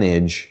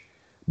advantage.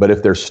 But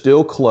if they're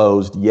still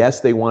closed,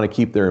 yes, they want to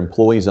keep their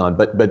employees on.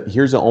 But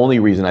here's the only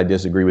reason I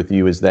disagree with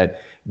you is that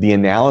the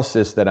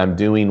analysis that I'm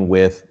doing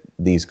with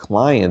these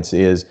clients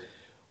is,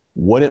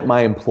 wouldn't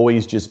my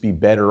employees just be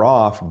better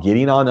off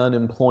getting on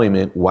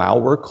unemployment while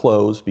we're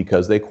closed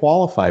because they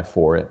qualify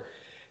for it?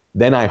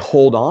 Then I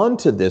hold on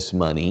to this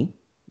money,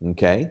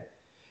 okay,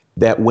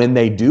 that when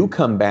they do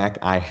come back,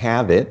 I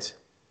have it,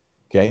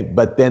 okay?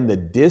 But then the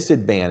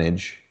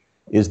disadvantage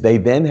is they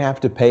then have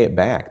to pay it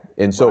back.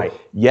 And so, right.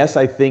 Yes,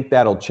 I think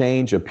that'll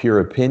change, a pure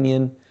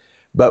opinion.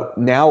 But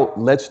now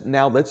let's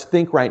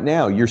think right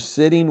now. You're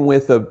sitting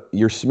with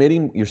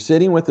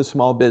a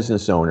small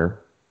business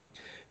owner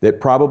that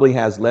probably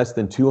has less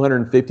than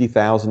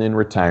 $250,000 in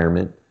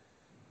retirement.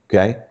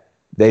 Okay,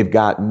 they've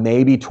got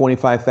maybe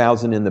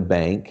 $25,000 in the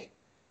bank.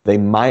 They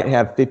might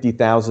have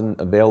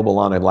 $50,000 available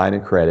on a line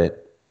of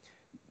credit.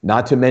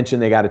 Not to mention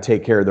they got to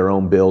take care of their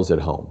own bills at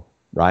home,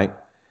 right?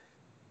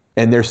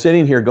 And they're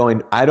sitting here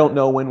going, I don't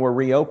know when we're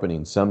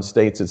reopening. Some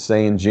states it's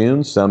saying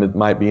June, some it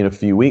might be in a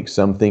few weeks,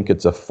 some think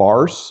it's a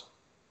farce.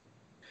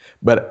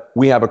 But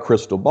we have a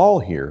crystal ball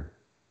here.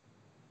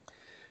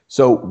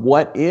 So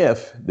what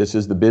if, this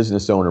is the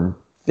business owner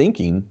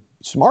thinking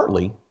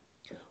smartly,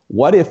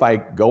 what if I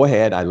go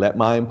ahead, I let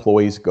my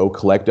employees go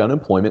collect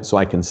unemployment so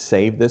I can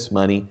save this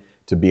money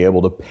to be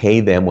able to pay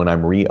them when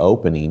I'm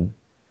reopening?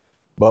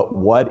 But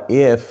what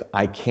if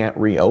I can't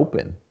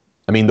reopen?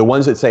 I mean, the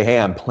ones that say, hey,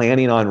 I'm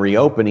planning on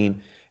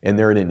reopening, and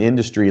they're in an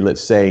industry,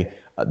 let's say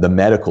the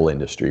medical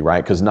industry,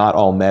 right? Because not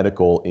all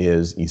medical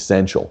is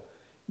essential.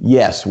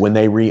 Yes, when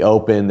they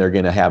reopen, they're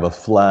going to have a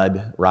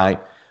flood, right,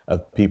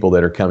 of people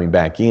that are coming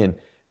back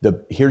in.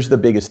 Here's the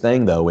biggest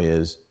thing, though,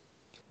 is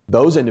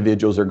those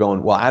individuals are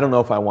going, well, I don't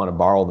know if I want to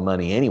borrow the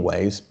money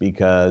anyways,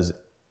 because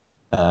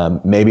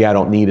maybe I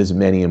don't need as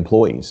many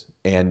employees.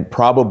 And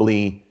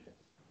probably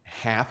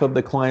half of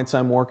the clients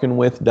I'm working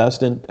with,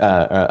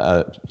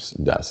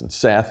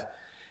 Seth,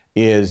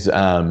 is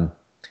that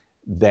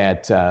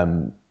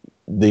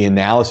the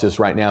analysis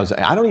right now is,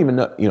 I don't even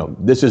know,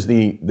 this is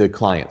the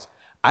clients.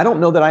 I don't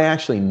know that I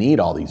actually need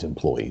all these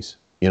employees.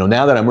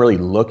 now that I'm really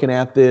looking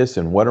at this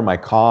and what are my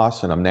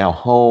costs, and I'm now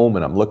home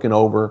and I'm looking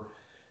over,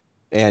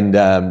 and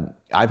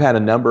I've had a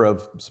number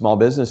of small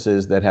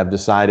businesses that have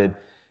decided,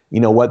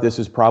 this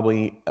is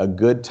probably a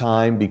good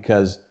time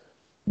because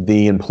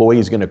the employee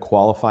is going to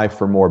qualify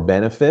for more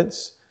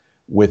benefits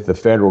with the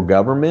federal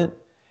government.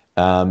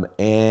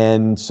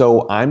 And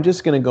so I'm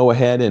just going to go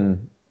ahead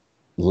and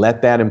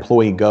let that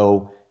employee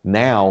go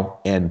now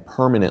and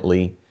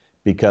permanently,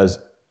 because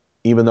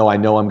even though I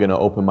know I'm going to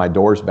open my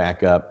doors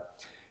back up,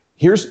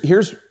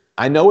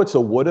 I know it's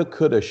a woulda,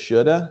 coulda,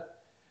 shoulda,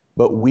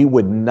 but we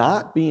would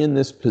not be in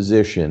this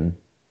position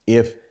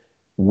if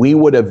we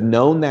would have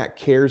known that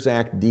CARES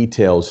Act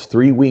details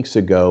 3 weeks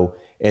ago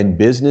and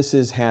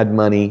businesses had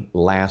money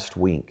last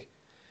week.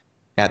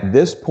 At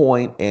this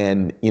point,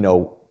 and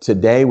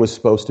today was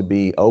supposed to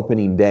be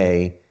opening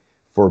day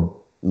for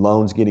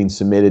loans getting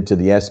submitted to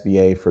the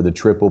SBA for the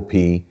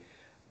PPP.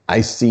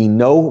 I see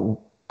no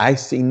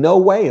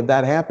way of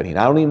that happening.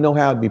 I don't even know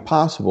how it'd be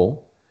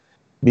possible,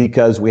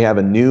 because we have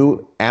a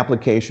new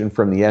application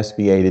from the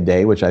SBA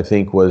today, which I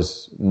think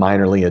was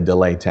minorly a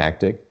delay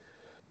tactic.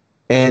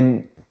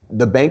 And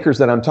the bankers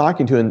that I'm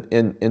talking to,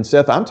 and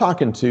Seth, I'm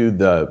talking to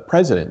the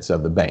presidents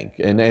of the bank.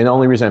 And the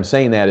only reason I'm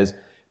saying that is,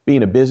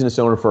 being a business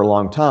owner for a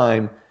long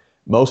time,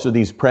 most of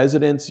these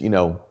presidents,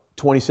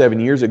 27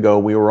 years ago,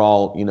 we were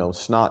all,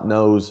 snot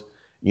nose,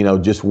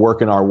 just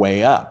working our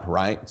way up,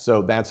 right?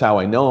 So that's how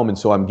I know them. And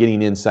so I'm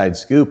getting inside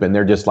scoop, and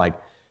they're just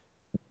like,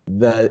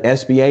 the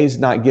SBA is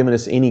not giving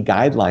us any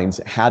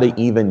guidelines how to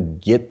even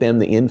get them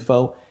the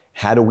info.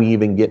 How do we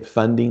even get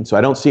funding? So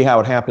I don't see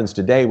how it happens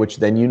today, which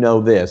then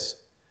this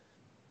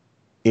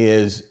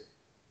is,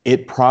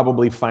 it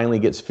probably finally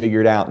gets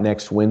figured out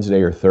next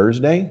Wednesday or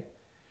Thursday,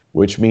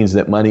 which means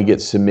that money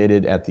gets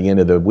submitted at the end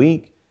of the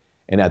week.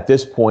 And at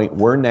this point,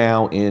 we're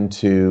now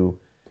into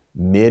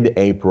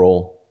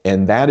mid-April,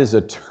 and that is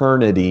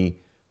eternity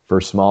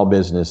for small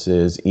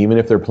businesses, even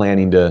if they're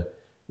planning to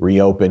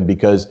reopen.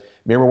 Because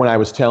remember when I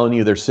was telling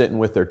you they're sitting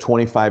with their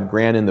 25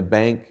 grand in the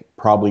bank,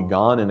 probably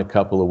gone in a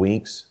couple of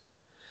weeks.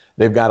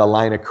 They've got a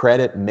line of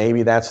credit,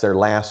 maybe that's their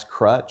last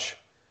crutch.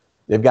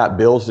 They've got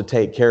bills to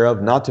take care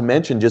of, not to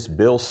mention just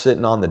bills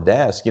sitting on the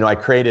desk. I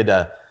created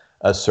a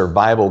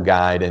survival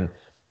guide, and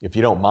if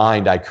you don't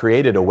mind, I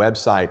created a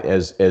website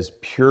as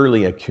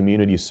purely a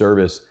community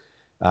service.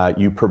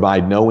 You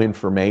provide no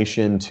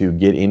information to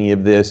get any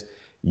of this.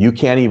 You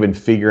can't even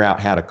figure out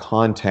how to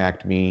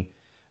contact me,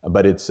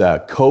 but it's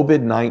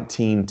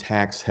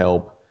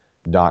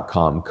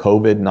COVID19taxhelp.com,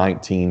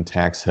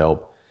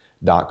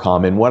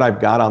 COVID19taxhelp.com. And what I've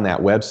got on that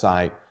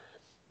website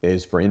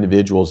is for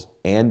individuals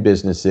and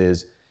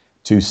businesses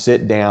to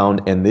sit down,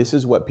 and this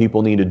is what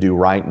people need to do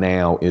right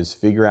now, is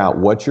figure out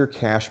what's your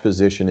cash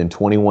position in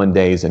 21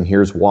 days, and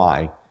here's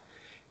why.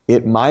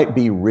 It might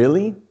be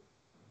really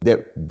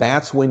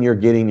that's when you're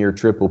getting your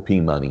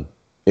PPP money.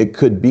 It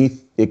could be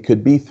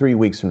 3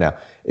 weeks from now.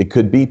 It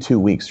could be 2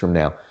 weeks from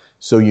now.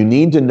 So you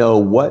need to know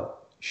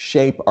what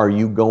shape are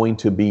you going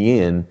to be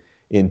in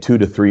 2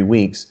 to 3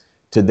 weeks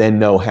to then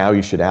know how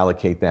you should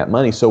allocate that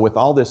money. So with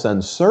all this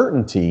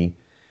uncertainty,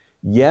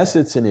 yes,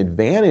 it's an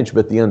advantage,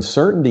 but the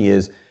uncertainty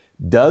is,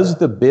 does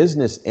the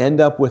business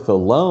end up with a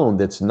loan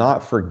that's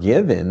not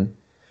forgiven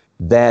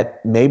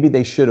that maybe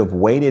they should have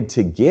waited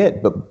to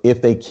get? But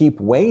if they keep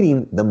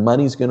waiting, the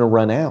money's going to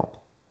run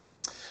out.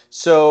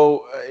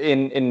 So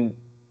I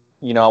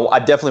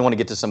definitely want to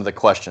get to some of the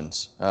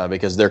questions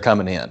because they're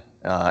coming in,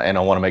 and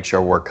I want to make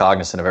sure we're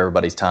cognizant of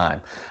everybody's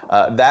time.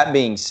 That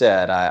being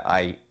said,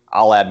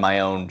 I'll add my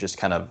own just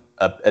kind of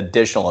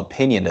additional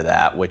opinion to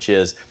that, which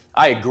is,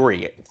 I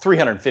agree,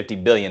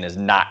 $350 billion is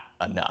not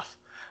enough.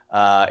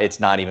 It's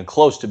not even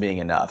close to being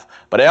enough.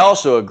 But I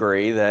also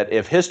agree that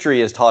if history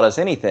has taught us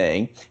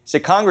anything, it's that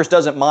Congress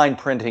doesn't mind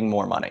printing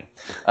more money.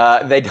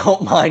 They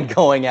don't mind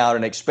going out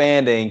and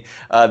expanding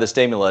the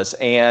stimulus.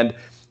 And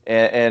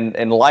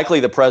likely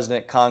the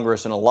president,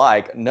 Congress, and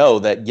alike know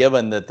that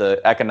given that the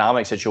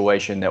economic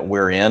situation that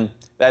we're in,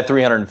 that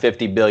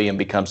 $350 billion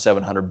becomes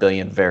 $700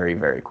 billion very,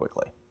 very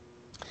quickly.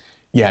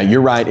 Yeah,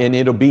 you're right. And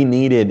it'll be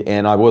needed.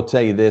 And I will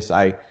tell you this,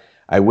 I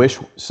wish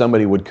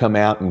somebody would come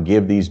out and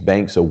give these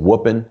banks a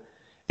whooping,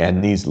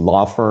 and these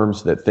law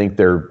firms that think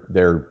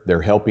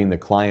they're helping the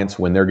clients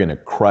when they're going to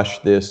crush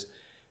this,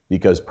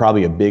 because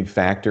probably a big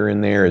factor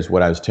in there is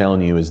what I was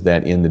telling you, is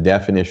that in the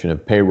definition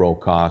of payroll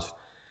cost,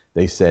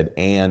 they said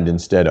and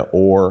instead of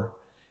or,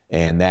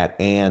 and that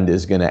and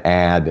is going to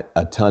add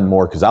a ton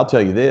more. Because I'll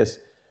tell you this,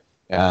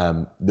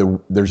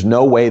 there's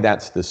no way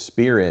that's the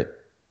spirit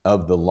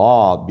of the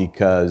law,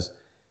 because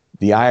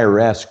the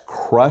IRS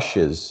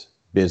crushes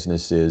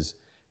businesses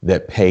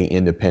that pay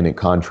independent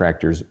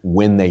contractors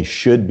when they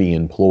should be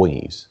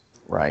employees.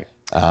 Right.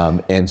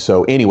 And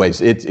so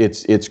anyways,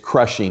 it's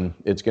crushing.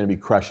 It's going to be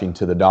crushing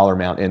to the dollar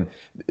amount. And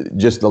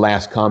just the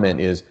last comment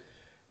is,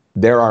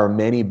 there are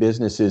many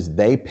businesses,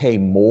 they pay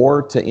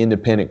more to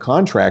independent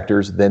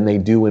contractors than they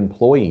do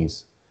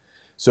employees.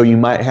 So you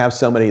might have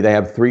somebody, they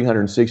have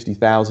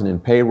 $360,000 in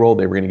payroll.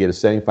 They were going to get a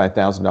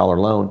 $75,000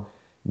 loan.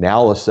 Now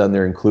all of a sudden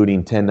they're including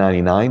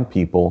 1099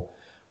 people.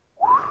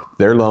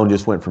 Their loan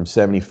just went from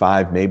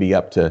 75 maybe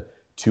up to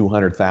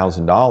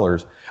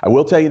 $200,000. I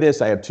will tell you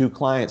this, I have 2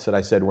 clients that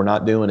I said, we're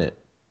not doing it.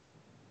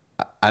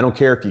 I don't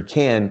care if you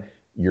can,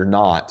 you're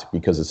not,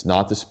 because it's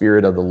not the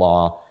spirit of the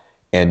law,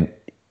 and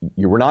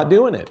we're not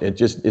doing it.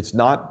 It's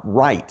not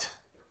right.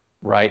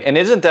 Right. And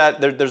isn't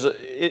that,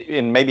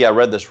 and maybe I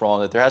read this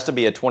wrong, that there has to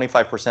be a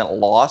 25%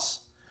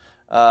 loss?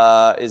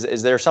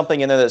 Is there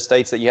something in there that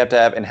states that you have to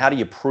have, and how do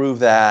you prove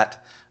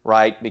that,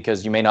 right?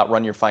 Because you may not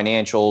run your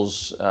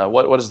financials.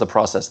 What is the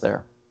process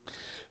there?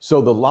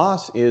 So the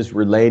loss is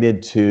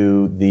related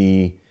to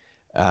the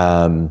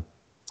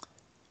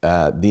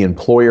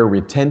employer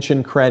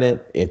retention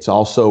credit. It's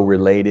also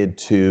related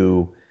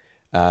to,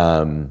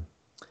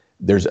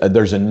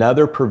 there's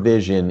another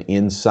provision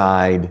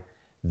inside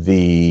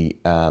the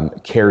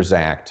CARES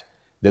Act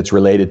that's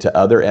related to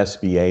other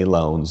SBA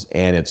loans,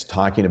 and it's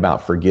talking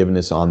about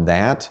forgiveness on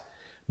that.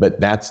 But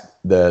that's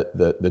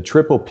the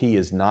triple P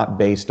is not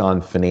based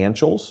on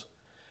financials.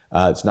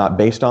 It's not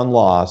based on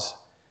loss.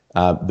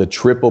 The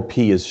triple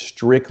P is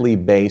strictly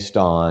based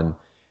on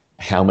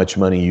how much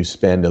money you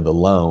spend of the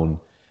loan.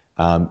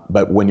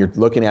 But when you're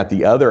looking at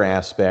the other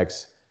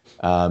aspects,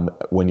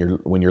 when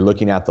you're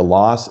looking at the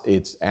loss,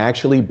 it's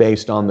actually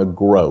based on the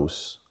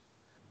gross,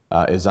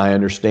 as I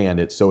understand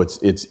it. So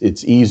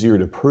it's easier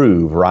to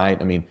prove,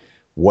 right? I mean,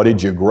 what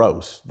did you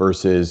gross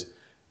versus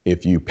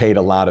if you paid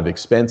a lot of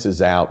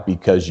expenses out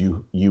because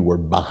you were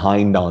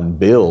behind on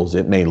bills,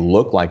 it may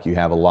look like you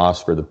have a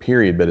loss for the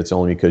period, but it's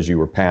only because you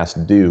were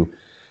past due.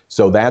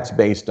 So that's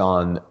based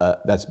on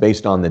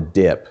the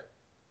dip.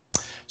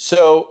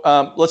 So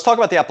let's talk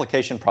about the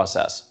application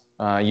process.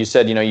 You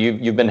said,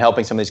 you've been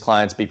helping some of these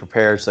clients be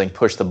prepared so they can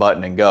push the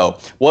button and go.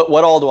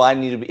 What all do I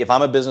need to be, if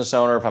I'm a business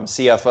owner, if I'm a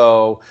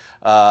CFO,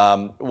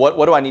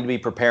 what do I need to be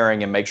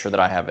preparing and make sure that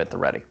I have it at the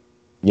ready?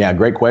 Yeah,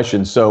 great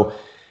question. So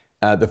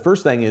the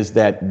first thing is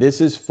that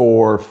this is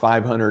for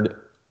 500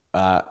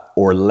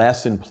 or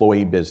less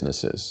employee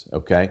businesses,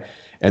 okay?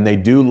 And they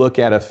do look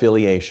at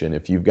affiliation.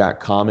 If you've got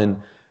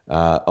common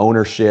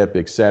ownership,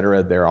 et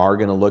cetera, they are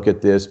going to look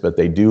at this, but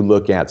they do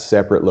look at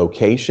separate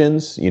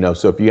locations.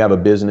 So if you have a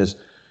business,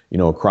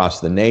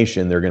 across the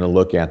nation, they're going to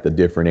look at the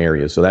different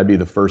areas. So that'd be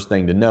the first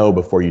thing to know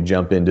before you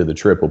jump into the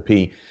triple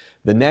P.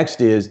 The next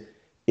is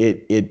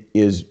it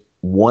is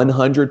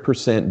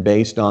 100%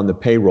 based on the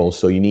payroll.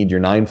 So you need your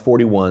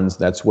 941s.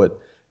 That's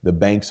what the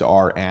banks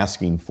are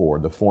asking for.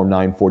 The Form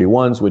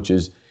 941s, which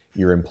is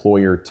your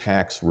employer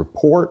tax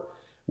report,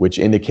 which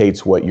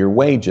indicates what your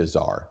wages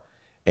are.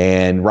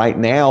 And right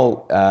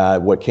now,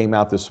 what came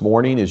out this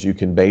morning is you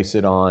can base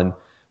it on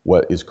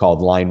what is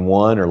called line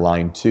 1 or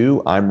line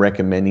 2. I'm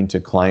recommending to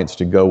clients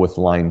to go with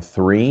line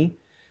 3,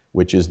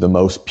 which is the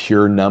most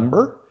pure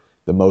number.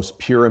 The most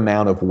pure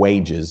amount of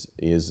wages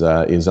is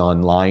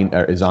on line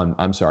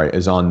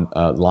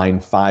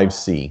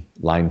 5C.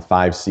 Line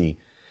 5C.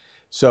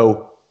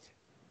 So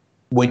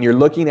when you're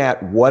looking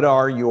at what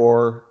are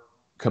your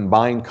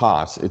combined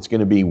costs, it's going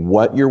to be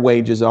what your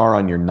wages are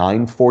on your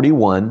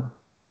 941.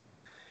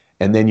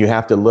 And then you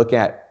have to look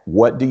at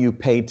what do you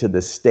pay to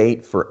the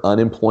state for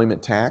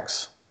unemployment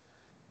tax.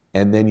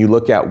 And then you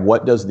look at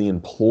what does the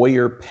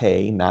employer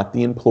pay, not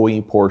the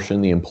employee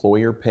portion, the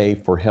employer pay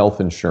for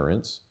health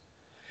insurance.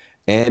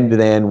 And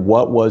then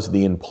what was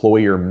the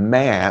employer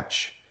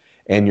match?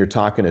 And you're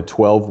talking a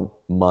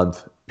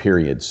 12-month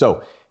period.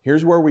 So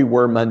here's where we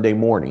were Monday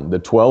morning. The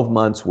 12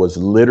 months was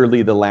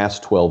literally the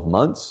last 12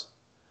 months.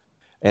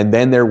 And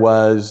then there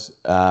was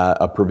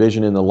a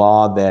provision in the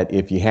law that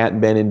if you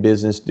hadn't been in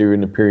business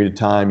during a period of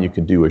time, you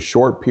could do a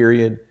short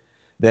period.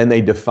 Then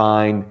they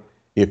defined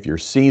if you're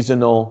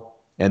seasonal.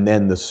 And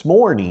then this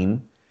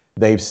morning,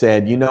 they've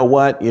said, you know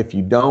what, if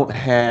you don't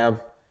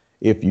have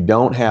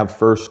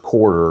first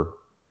quarter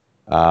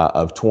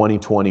of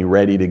 2020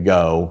 ready to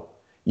go,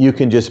 you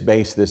can just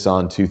base this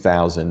on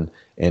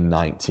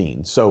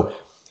 2019. So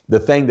the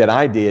thing that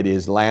I did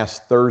is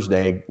last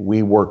Thursday,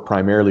 we worked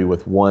primarily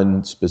with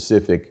one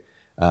specific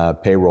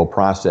payroll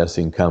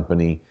processing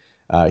company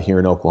here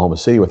in Oklahoma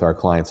City with our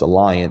clients,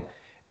 Alliant.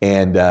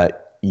 And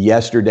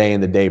yesterday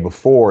and the day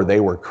before, they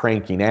were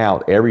cranking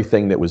out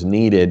everything that was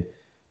needed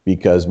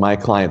because my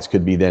clients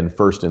could be then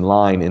first in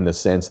line in the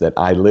sense that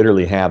I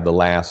literally have the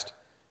last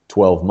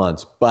 12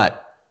 months.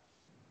 But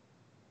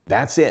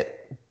that's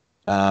it.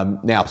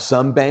 Now,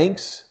 some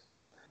banks,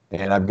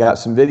 and I've got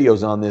some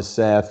videos on this,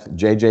 Seth,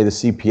 JJ the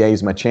CPA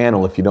is my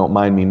channel, if you don't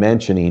mind me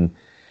mentioning,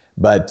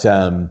 but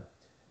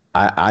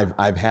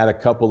I've had a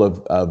couple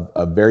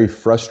of very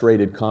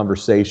frustrated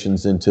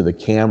conversations into the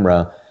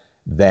camera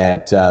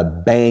that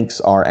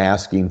banks are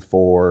asking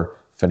for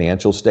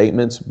financial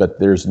statements, but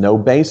there's no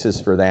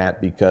basis for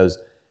that because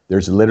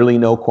there's literally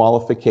no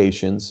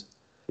qualifications.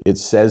 It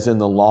says in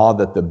the law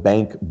that the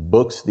bank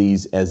books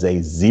these as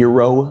a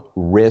zero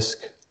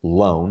risk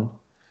loan.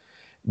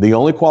 The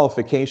only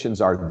qualifications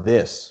are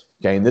this,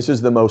 okay, and this is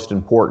the most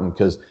important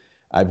because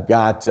I've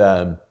got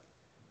 5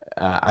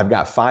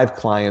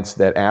 clients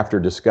that after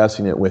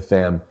discussing it with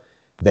them,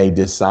 they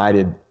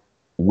decided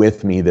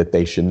with me that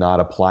they should not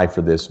apply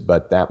for this,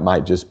 but that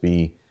might just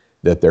be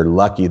that they're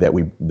lucky that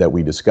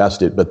we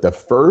discussed it. But the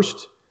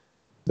first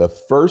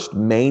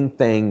main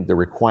thing, the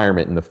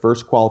requirement and the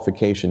first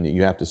qualification that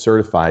you have to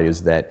certify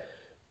is that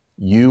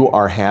you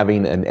are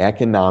having an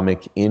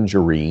economic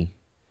injury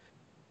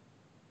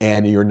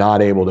and you're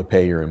not able to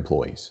pay your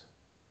employees,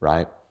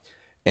 right?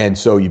 And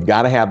so you've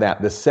got to have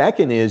that. The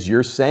second is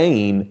you're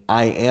saying,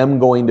 I am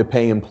going to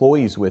pay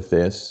employees with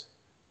this,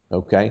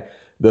 okay?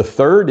 The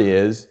third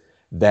is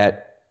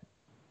that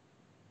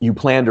you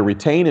plan to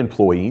retain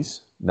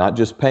employees, not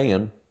just pay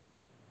them.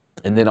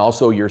 And then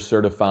also you're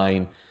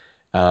certifying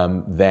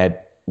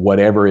that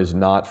whatever is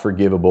not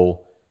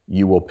forgivable,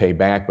 you will pay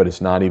back, but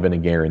it's not even a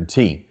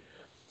guarantee.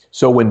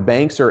 So when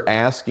banks are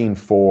asking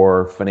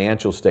for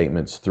financial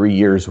statements, 3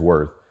 years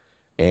worth,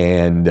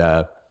 and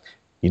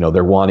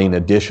they're wanting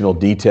additional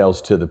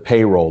details to the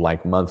payroll,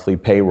 like monthly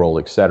payroll,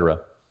 et cetera.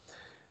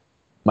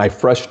 My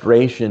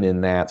frustration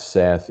in that,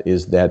 Seth,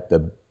 is that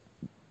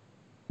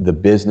the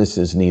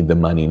businesses need the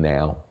money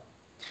now.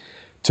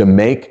 To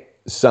make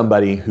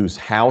somebody whose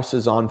house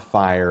is on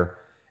fire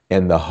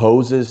and the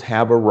hoses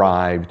have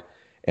arrived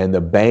and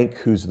the bank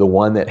who's the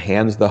one that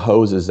hands the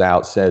hoses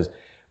out says,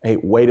 hey,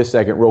 wait a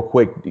second, real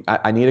quick,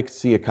 I need to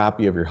see a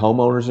copy of your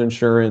homeowner's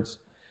insurance.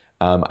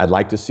 I'd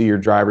like to see your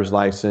driver's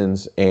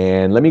license,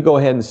 and let me go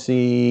ahead and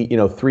see,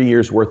 3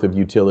 years worth of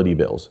utility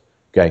bills.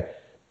 Okay.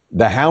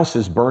 The house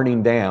is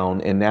burning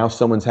down, and now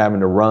someone's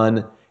having to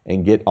run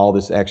and get all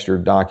this extra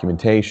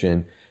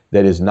documentation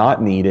that is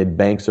not needed.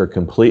 Banks are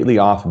completely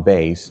off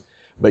base.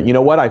 But you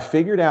know what? I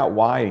figured out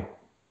why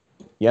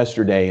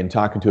yesterday in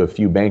talking to a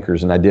few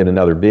bankers, and I did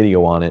another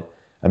video on it.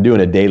 I'm doing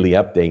a daily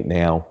update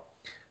now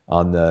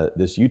on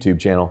this YouTube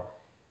channel.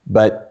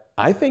 But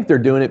I think they're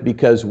doing it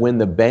because when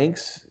the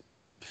banks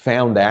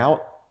found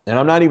out, and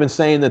I'm not even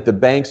saying that the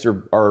banks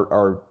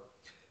are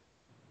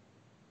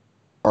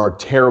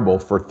terrible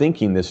for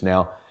thinking this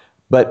now,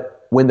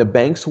 but when the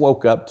banks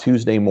woke up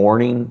Tuesday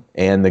morning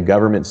and the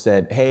government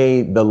said,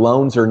 hey, the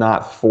loans are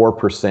not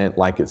 4%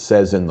 like it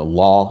says in the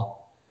law,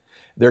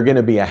 they're going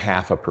to be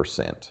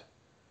 0.5%.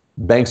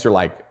 Banks are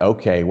like,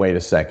 okay, wait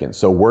a second.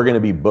 So we're going to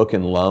be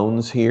booking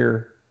loans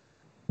here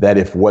that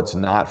if what's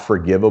not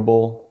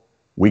forgivable,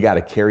 we got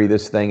to carry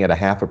this thing at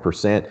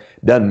 0.5%.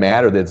 Doesn't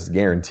matter that it's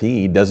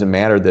guaranteed. Doesn't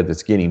matter that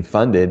it's getting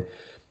funded.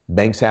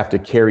 Banks have to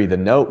carry the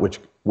note,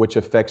 which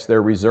affects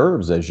their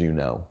reserves, as you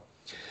know.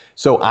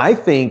 So I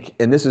think,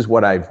 and this is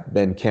what I've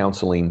been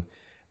counseling,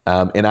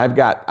 and I've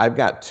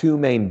got two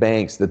main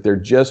banks that they're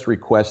just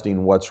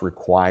requesting what's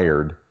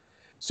required.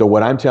 So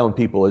what I'm telling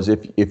people is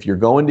if you're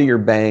going to your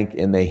bank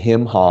and they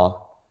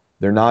hem-haw,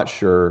 they're not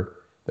sure,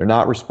 they're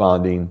not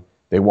responding,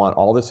 they want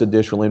all this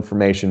additional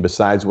information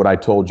besides what I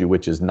told you,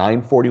 which is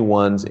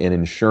 941s and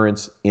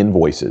insurance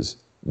invoices.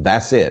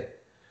 That's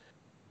it.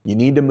 You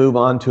need to move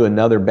on to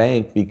another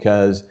bank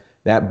because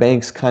that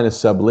bank's kind of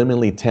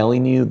subliminally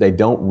telling you they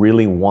don't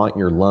really want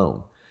your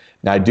loan.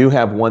 Now, I do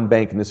have one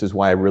bank, and this is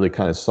why I really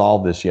kind of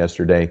solved this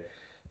yesterday.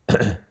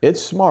 It's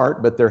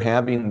smart, but they're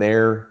having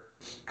their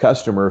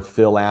customer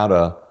fill out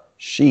a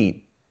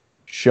sheet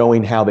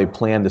showing how they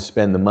plan to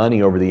spend the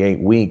money over the 8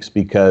 weeks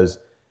because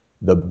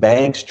the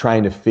bank's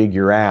trying to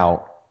figure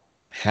out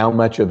how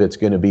much of it's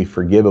going to be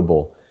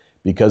forgivable.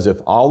 Because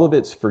if all of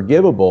it's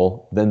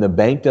forgivable, then the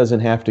bank doesn't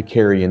have to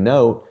carry a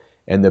note,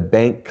 and the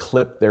bank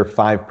clipped their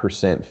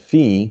 5%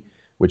 fee,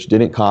 which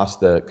didn't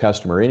cost the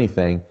customer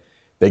anything.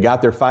 They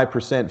got their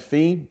 5%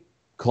 fee,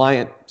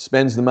 client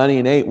spends the money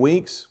in 8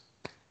 weeks.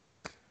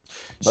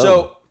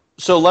 Boom.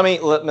 So let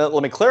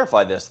me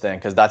clarify this then,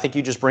 because I think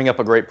you just bring up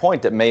a great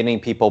point that many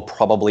people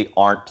probably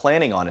aren't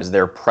planning on as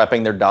they're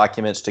prepping their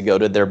documents to go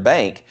to their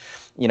bank.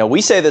 We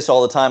say this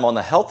all the time on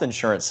the health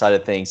insurance side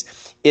of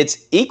things.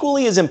 It's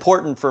equally as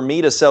important for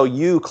me to sell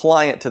you,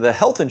 client, to the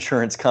health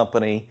insurance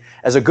company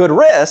as a good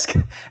risk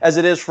as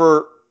it is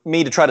for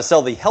me to try to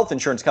sell the health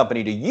insurance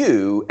company to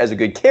you as a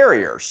good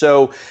carrier.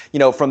 So,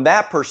 from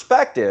that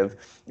perspective,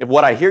 if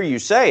what I hear you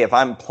say, if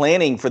I'm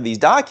planning for these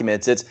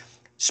documents, it's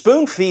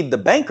spoon feed the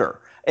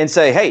banker and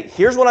say, hey,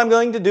 here's what I'm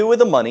going to do with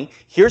the money.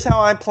 Here's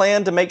how I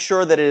plan to make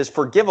sure that it is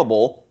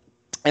forgivable.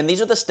 And these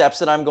are the steps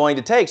that I'm going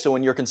to take. So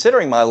when you're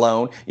considering my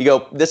loan, you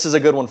go, this is a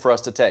good one for us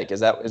to take.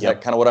 Is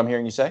that kind of what I'm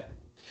hearing you say?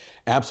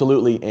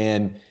 Absolutely.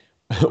 And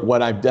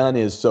what I've done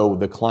is, so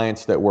the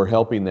clients that we're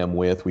helping them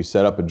with, we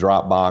set up a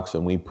Dropbox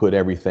and we put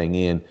everything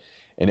in.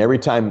 And every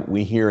time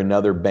we hear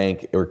another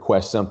bank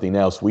request something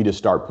else, we just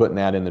start putting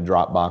that in the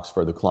Dropbox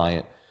for the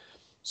client.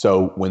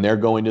 So when they're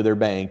going to their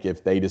bank,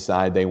 if they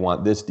decide they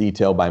want this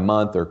detail by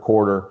month or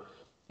quarter,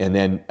 and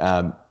then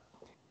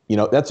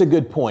that's a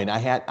good point. I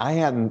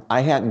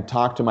hadn't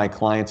talked to my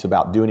clients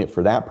about doing it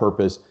for that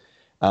purpose,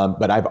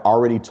 but I've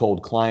already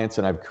told clients,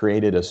 and I've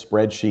created a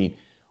spreadsheet.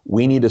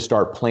 We need to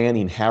start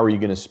planning. How are you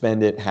going to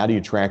spend it? How do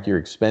you track your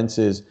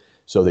expenses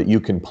so that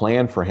you can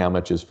plan for how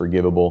much is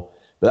forgivable?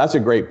 But that's a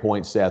great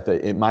point, Seth.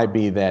 It might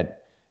be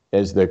that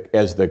as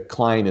the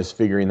client is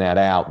figuring that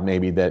out,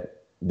 maybe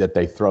that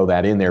they throw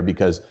that in there,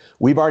 because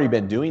we've already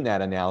been doing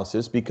that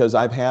analysis, because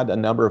I've had a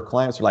number of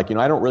clients who are like,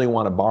 I don't really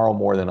want to borrow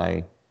more than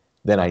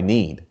I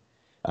need.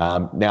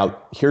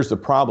 Now, here's the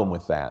problem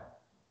with that.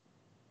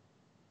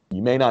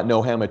 You may not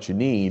know how much you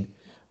need.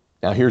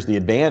 Now, here's the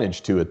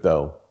advantage to it,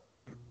 though,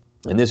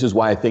 and this is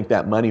why I think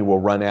that money will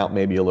run out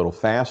maybe a little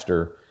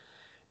faster,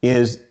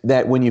 is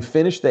that when you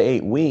finish the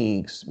 8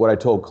 weeks, what I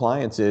told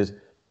clients is,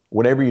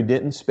 whatever you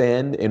didn't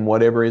spend and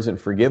whatever isn't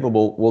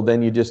forgivable, well,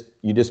 then you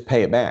just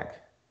pay it back.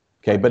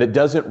 Okay, but it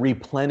doesn't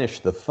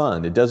replenish the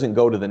fund. It doesn't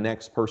go to the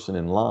next person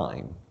in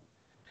line.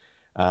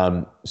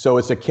 So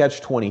it's a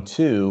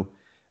catch-22.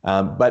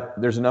 But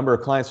there's a number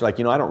of clients who are like,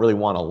 I don't really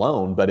want a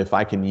loan, but if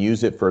I can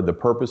use it for the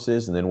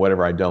purposes, and then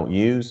whatever I don't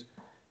use,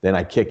 then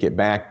I kick it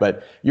back.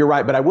 But you're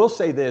right. But I will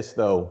say this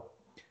though,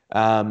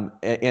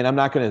 and I'm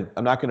not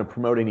gonna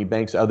promote any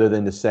banks other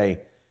than to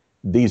say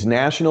these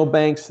national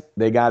banks,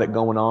 they got it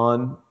going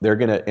on. They're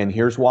gonna, and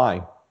here's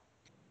why.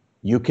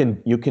 You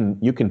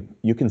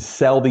can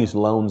sell these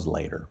loans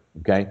later.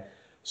 Okay,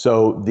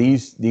 so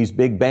these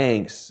big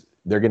banks,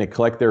 they're gonna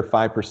collect their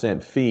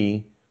 5%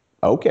 fee.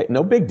 Okay,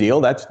 no big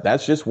deal.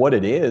 That's just what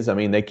it is. I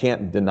mean, they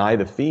can't deny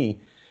the fee,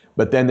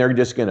 but then they're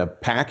just going to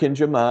package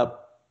them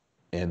up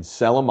and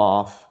sell them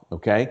off,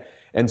 okay?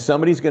 And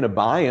somebody's going to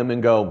buy them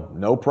and go,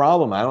 no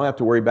problem. I don't have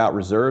to worry about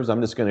reserves. I'm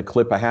just going to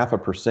clip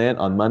 0.5%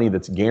 on money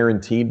that's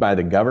guaranteed by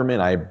the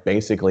government. I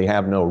basically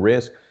have no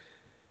risk.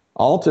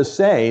 All to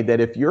say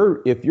that if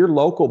your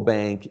local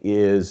bank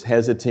is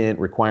hesitant,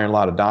 requiring a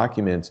lot of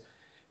documents,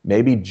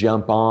 maybe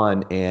jump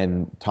on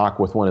and talk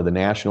with one of the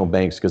national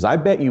banks, because I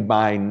bet you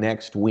by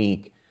next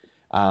week,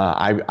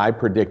 I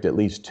predict at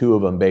least 2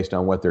 of them based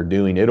on what they're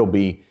doing. It'll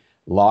be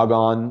log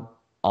on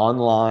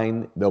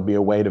online. There'll be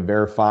a way to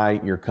verify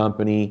your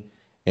company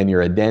and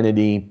your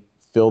identity,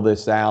 fill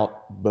this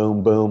out,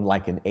 boom, boom,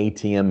 like an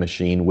ATM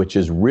machine, which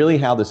is really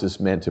how this is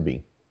meant to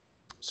be.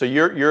 So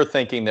you're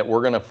thinking that we're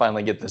going to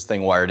finally get this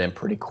thing wired in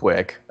pretty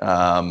quick,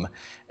 and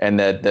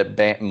that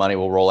bank money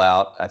will roll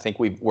out. I think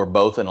we're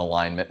both in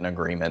alignment and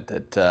agreement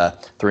that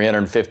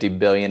 $350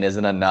 billion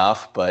isn't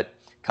enough, but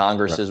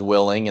Congress is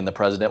willing, and the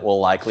president will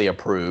likely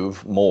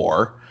approve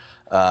more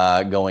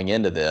going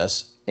into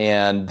this,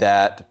 and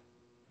that,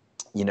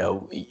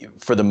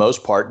 for the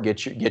most part,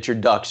 get your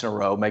ducks in a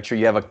row. Make sure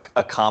you have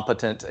a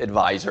competent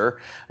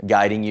advisor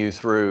guiding you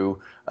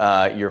through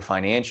your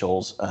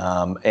financials.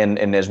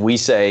 And as we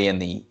say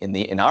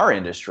in our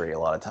industry, a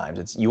lot of times,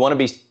 it's you want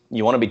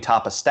to be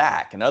top of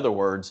stack. In other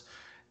words,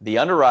 the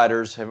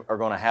underwriters are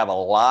going to have a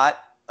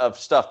lot of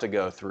stuff to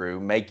go through.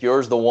 Make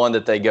yours the one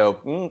that they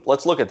go,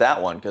 let's look at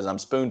that one because I'm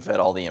spoon-fed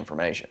all the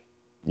information.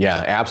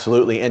 Yeah,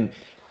 absolutely. And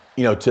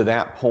to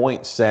that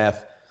point,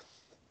 Seth,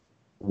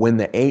 when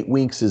the 8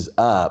 weeks is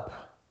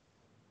up,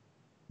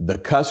 the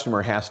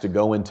customer has to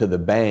go into the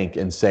bank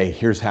and say,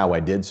 here's how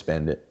I did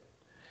spend it.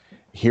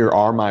 Here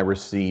are my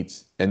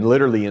receipts. And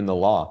literally in the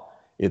law,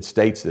 it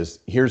states this.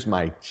 Here's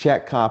my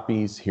check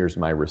copies. Here's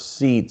my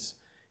receipts.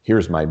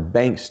 Here's my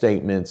bank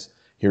statements.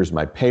 Here's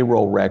my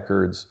payroll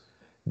records.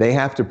 They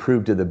have to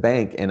prove to the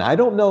bank. And I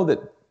don't know that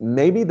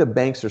maybe the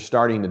banks are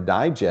starting to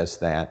digest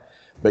that.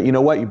 But you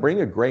know what? You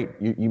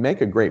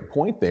make a great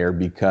point there,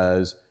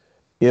 because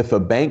if a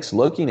bank's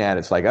looking at it,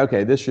 it's like,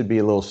 okay, this should be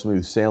a little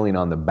smooth sailing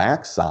on the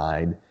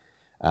backside.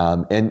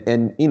 And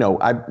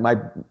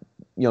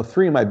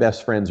 3 of my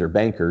best friends are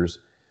bankers.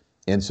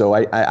 And so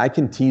I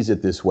can tease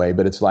it this way,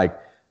 but it's like,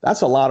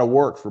 that's a lot of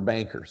work for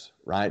bankers,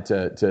 right?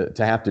 To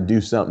have to do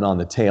something on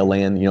the tail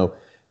end.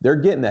 They're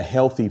getting a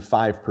healthy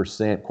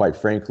 5%, quite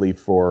frankly,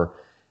 for,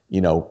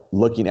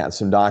 looking at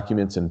some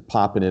documents and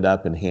popping it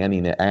up and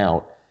handing it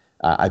out.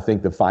 I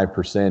think the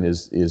 5%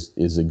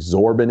 is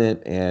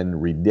exorbitant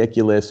and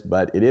ridiculous,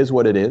 but it is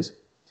what it is.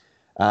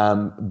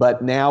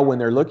 But now when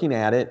they're looking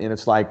at it, and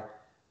it's like,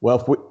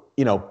 well,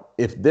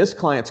 if this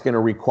client's going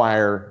to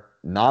require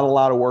not a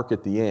lot of work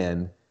at the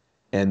end,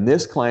 and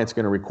this client's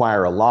going to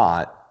require a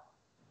lot,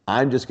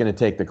 I'm just going to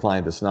take the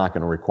client that's not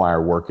going to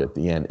require work at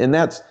the end. And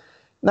that's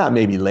not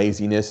maybe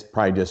laziness,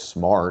 probably just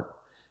smart.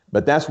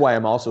 But that's why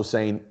I'm also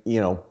saying,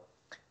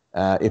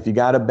 if you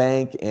got a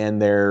bank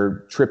and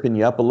they're tripping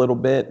you up a little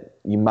bit,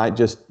 you might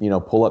just,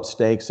 pull up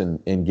stakes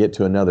and get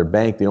to another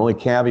bank. The only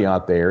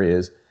caveat there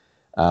is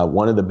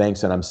one of the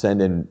banks that I'm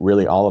sending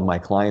really all of my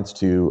clients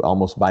to,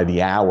 almost by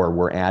the hour,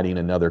 we're adding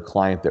another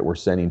client that we're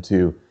sending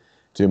to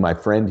my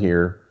friend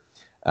here,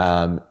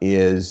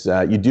 is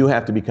you do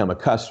have to become a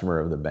customer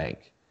of the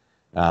bank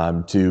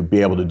to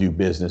be able to do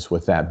business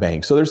with that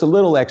bank. So there's a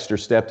little extra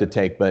step to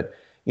take, but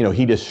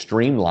he just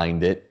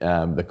streamlined it.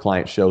 The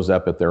client shows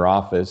up at their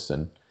office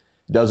and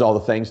does all the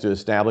things to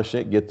establish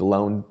it, get the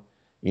loan,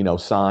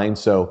 signed.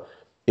 So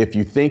if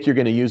you think you're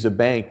going to use a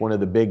bank, one of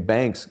the big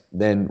banks,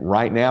 then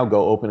right now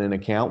go open an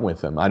account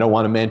with them. I don't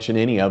want to mention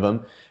any of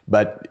them,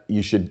 but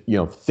you should,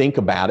 think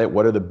about it.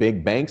 What are the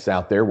big banks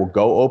out there? Well,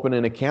 go open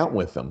an account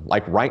with them,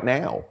 like right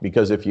now,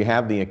 because if you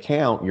have the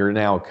account, you're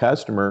now a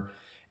customer.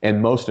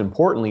 And most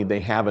importantly, they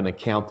have an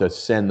account to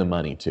send the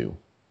money to.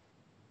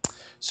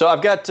 So I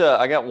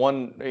got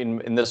one,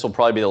 and this will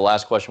probably be the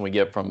last question we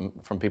get from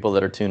people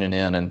that are tuning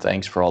in, and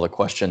thanks for all the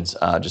questions,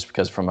 just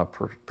because from a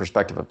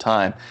perspective of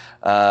time.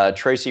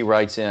 Tracy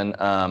writes in,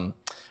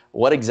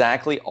 What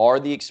exactly are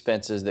the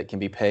expenses that can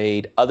be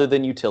paid other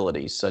than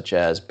utilities, such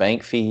as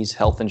bank fees,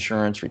 health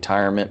insurance,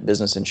 retirement,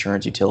 business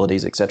insurance,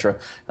 utilities, etc.?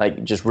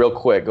 Like, just real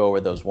quick, go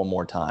over those one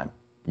more time.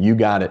 You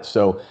got it.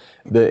 So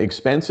the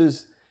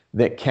expenses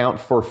that count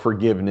for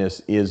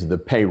forgiveness is the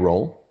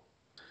payroll,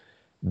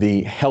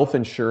 the health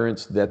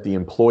insurance that the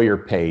employer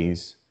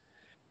pays,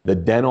 the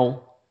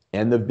dental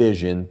and the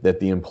vision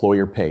that the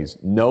employer pays.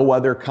 No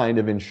other kind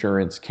of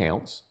insurance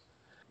counts.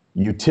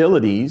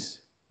 Utilities,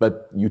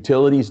 but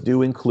utilities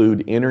do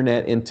include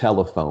internet and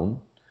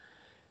telephone.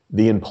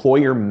 The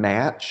employer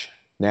match,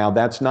 now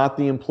that's not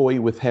the employee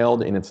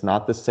withheld and it's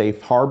not the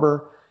safe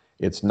harbor.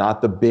 It's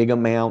not the big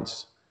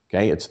amounts,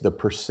 okay? It's the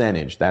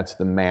percentage. That's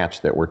the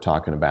match that we're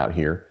talking about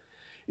here.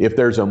 If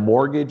there's a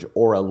mortgage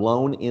or a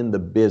loan in the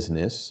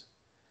business,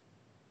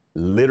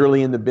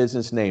 literally in the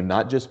business name,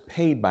 not just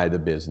paid by the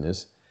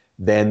business,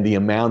 then the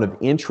amount of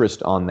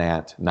interest on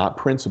that, not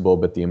principal,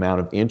 but the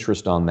amount of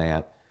interest on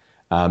that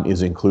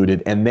is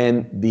included. And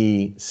then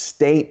the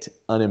state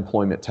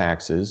unemployment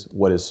taxes,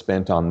 what is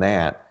spent on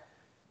that,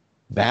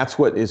 that's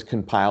what is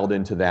compiled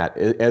into that,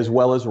 as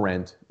well as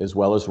rent,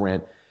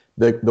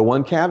 The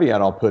one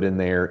caveat I'll put in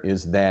there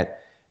is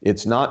that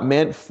it's not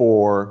meant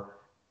for,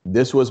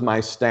 this was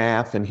my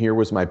staff and here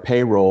was my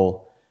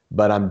payroll,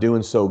 but I'm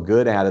doing so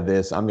good out of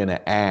this, I'm going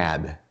to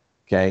add,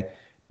 okay?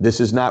 This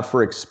is not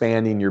for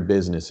expanding your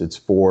business, it's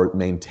for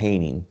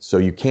maintaining. So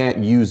you can't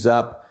use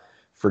up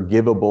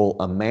forgivable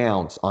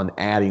amounts on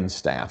adding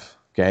staff,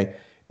 okay?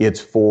 It's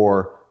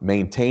for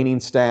maintaining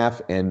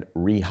staff and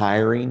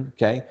rehiring,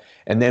 okay?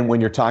 And then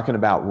when you're talking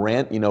about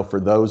rent, for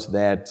those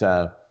that,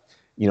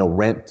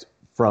 rent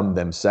from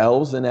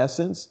themselves in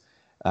essence,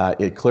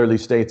 it clearly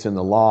states in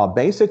the law,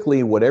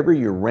 basically whatever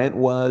your rent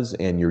was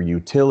and your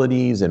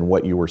utilities and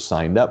what you were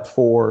signed up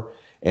for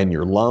and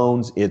your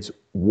loans, it's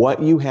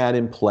what you had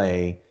in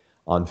play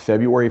on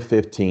February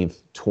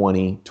 15th,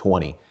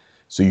 2020.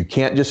 So you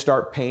can't just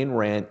start paying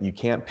rent. You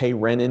can't pay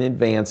rent in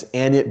advance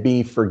and it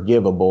be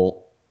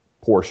forgivable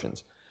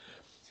portions.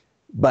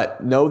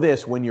 But know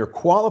this, when you're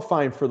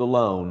qualifying for the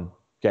loan,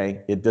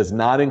 okay, it does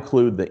not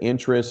include the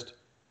interest,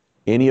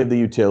 any of the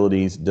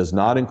utilities, does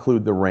not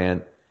include the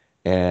rent,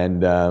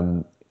 and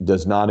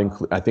does not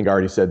include, I think I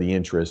already said the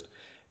interest.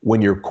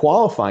 When you're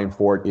qualifying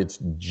for it, it's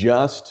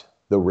just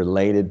the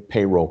related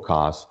payroll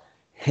costs,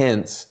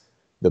 hence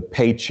the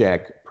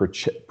Paycheck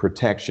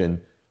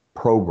Protection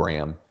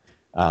Program.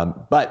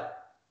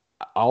 But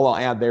all I'll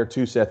add there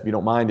too, Seth, if you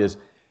don't mind, is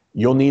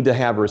you'll need to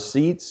have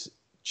receipts,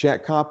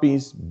 check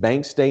copies,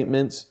 bank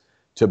statements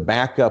to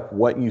back up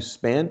what you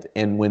spent.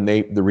 And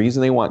the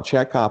reason they want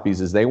check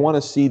copies is they want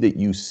to see that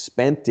you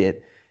spent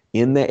it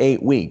in the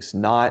 8 weeks,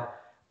 not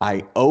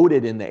I owed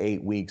it in the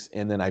 8 weeks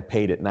and then I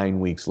paid it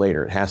 9 weeks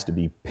later. It has to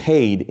be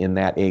paid in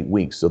that 8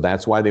 weeks. So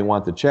that's why they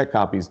want the check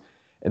copies.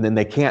 And then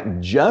they can't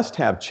just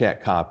have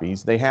check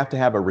copies. They have to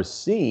have a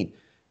receipt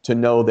to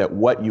know that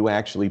what you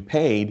actually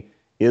paid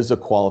is a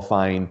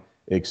qualifying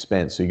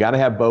expense. So you got to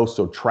have both.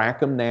 So track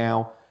them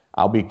now.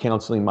 I'll be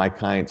counseling my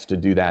clients to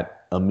do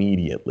that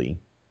immediately.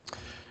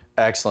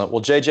 Excellent.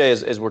 Well,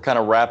 JJ, as we're kind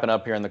of wrapping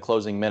up here in the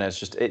closing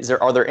minutes,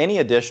 are there any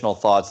additional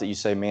thoughts that you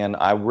say, man,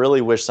 I really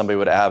wish somebody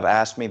would have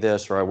asked me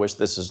this, or I wish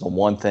this is the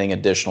one thing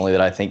additionally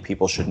that I think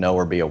people should know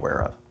or be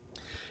aware of?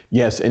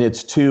 Yes, and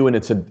it's two, and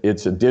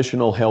it's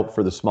additional help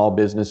for the small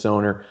business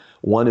owner.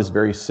 One is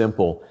very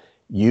simple.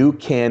 You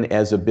can,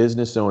 as a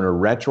business owner,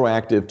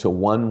 retroactive to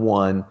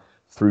 1/1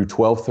 through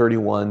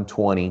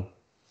 12/31/20,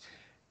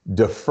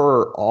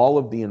 defer all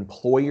of the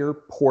employer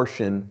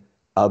portion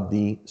of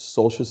the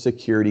Social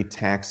Security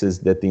taxes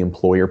that the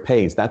employer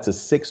pays. That's a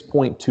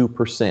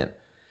 6.2%.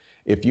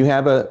 If you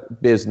have a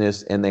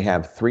business and they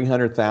have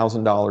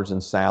 $300,000 in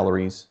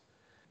salaries,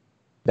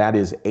 that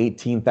is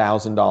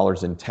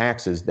 $18,000 in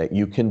taxes that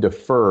you can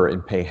defer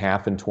and pay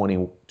half in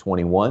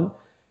 2021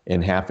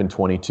 and half in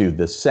 22.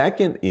 The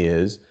second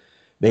is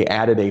they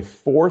added a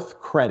fourth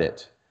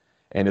credit,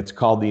 and it's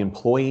called the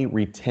Employee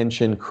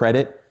Retention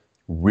Credit.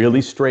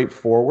 Really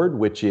straightforward,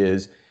 which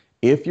is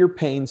if you're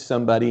paying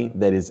somebody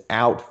that is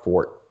out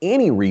for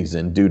any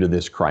reason due to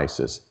this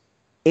crisis,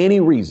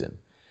 any reason,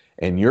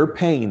 and you're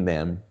paying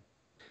them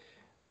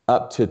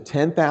up to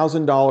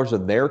 $10,000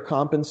 of their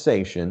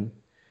compensation,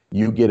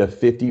 you get a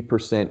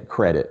 50%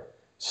 credit.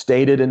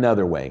 Stated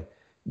another way,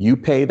 you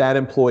pay that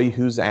employee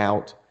who's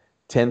out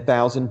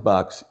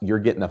 $10,000, you're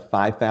getting a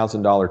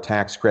 $5,000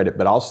 tax credit.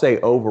 But I'll say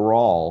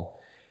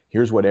overall,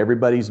 here's what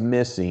everybody's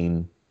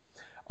missing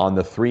on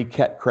the 3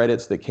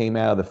 credits that came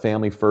out of the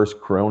Family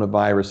First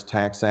Coronavirus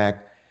Tax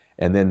Act,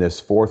 and then this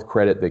fourth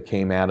credit that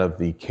came out of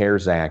the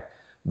CARES Act.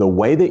 The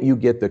way that you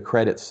get the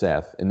credit,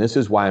 Seth, and this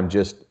is why I'm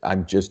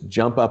just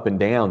jump up and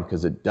down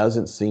because it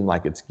doesn't seem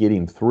like it's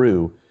getting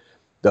through.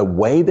 The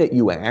way that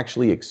you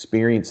actually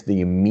experience the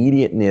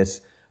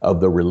immediateness of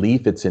the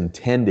relief it's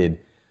intended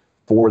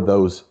for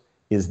those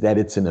is that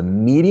it's an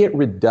immediate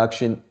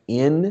reduction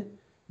in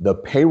the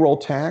payroll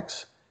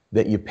tax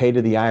that you pay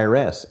to the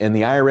IRS. And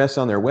the IRS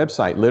on their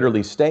website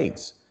literally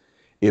states,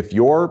 if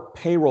your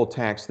payroll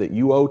tax that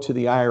you owe to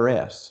the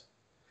IRS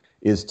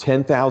is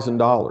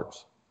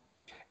 $10,000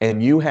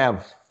 and you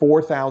have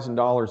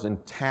 $4,000 in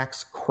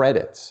tax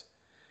credits,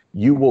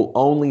 you will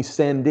only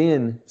send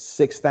in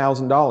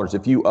 $6,000.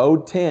 If you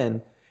owed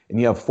 10 and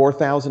you have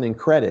 4,000 in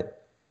credit,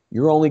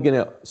 you're only going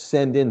to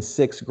send in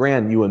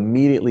 $6,000. You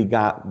immediately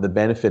got the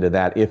benefit of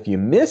that. If you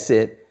miss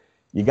it,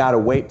 you got to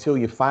wait till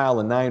you file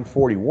a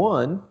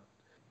 941.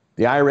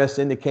 The IRS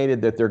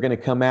indicated that they're going to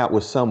come out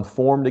with some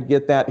form to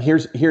get that.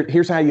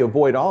 Here's how you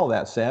avoid all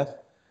that, Seth.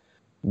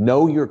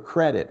 Know your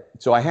credit.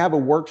 So I have a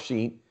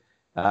worksheet,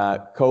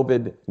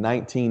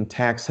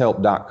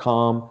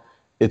 COVID19taxhelp.com.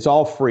 It's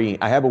all free.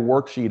 I have a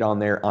worksheet on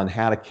there on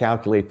how to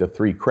calculate the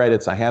 3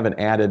 credits. I haven't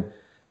added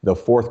the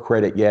 4th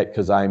credit yet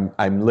because I'm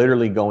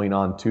literally going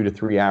on 2 to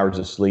 3 hours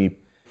of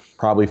sleep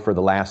probably for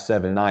the last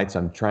 7 nights.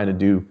 I'm trying to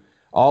do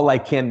all I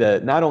can to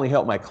not only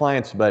help my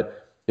clients,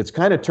 but it's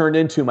kind of turned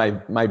into my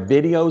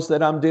videos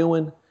that I'm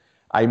doing.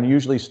 I'm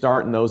usually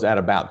starting those at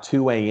about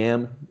 2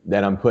 a.m.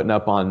 that I'm putting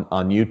up on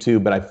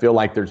YouTube, but I feel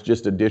like there's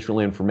just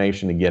additional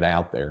information to get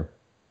out there.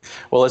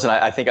 Well, listen,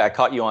 I think I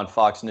caught you on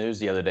Fox News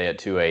the other day at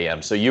 2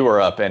 a.m., so you were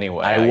up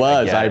anyway.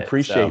 I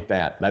appreciate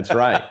that. That's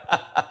right.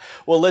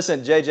 Well,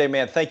 listen, JJ,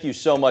 man, thank you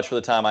so much for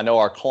the time. I know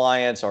our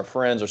clients, our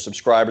friends, our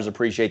subscribers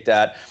appreciate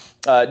that.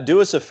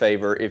 Do us a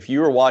favor, if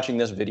you are watching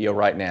this video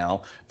right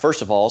now,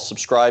 first of all,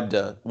 subscribe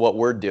to what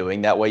we're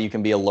doing. That way you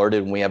can be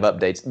alerted when we have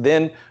updates.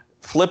 Then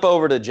flip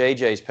over to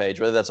JJ's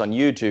page, whether that's on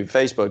YouTube,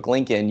 Facebook,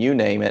 LinkedIn, you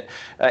name it,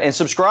 and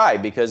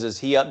subscribe, because as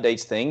he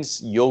updates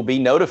things, you'll be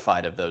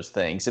notified of those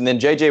things. And then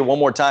JJ, one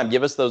more time,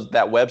 give us that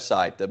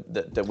website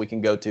that we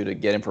can go to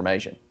get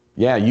information.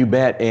 Yeah, you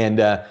bet.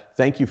 And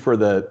thank you for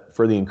the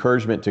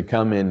encouragement to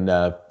come and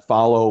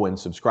follow and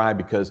subscribe,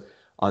 because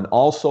on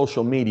all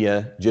social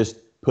media, just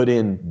put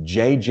in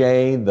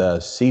JJ the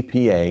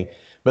CPA.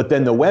 But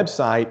then the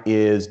website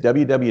is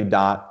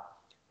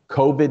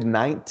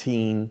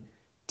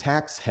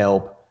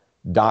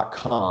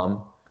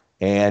www.covid19taxhelp.com,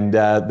 and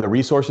the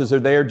resources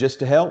are there just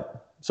to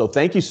help. So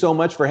thank you so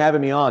much for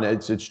having me on.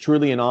 It's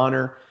truly an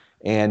honor,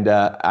 and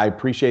I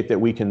appreciate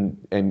that we can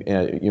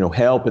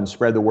help and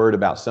spread the word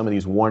about some of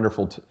these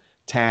wonderful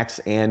tax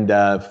and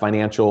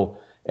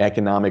financial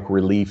economic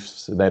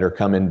reliefs that are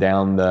coming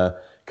down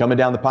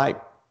the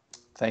pipe.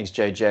 Thanks,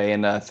 JJ,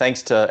 and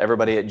thanks to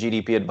everybody at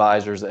GDP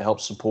Advisors that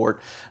helps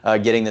support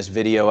getting this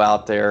video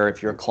out there.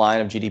 If you're a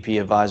client of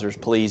GDP Advisors,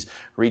 please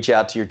reach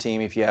out to your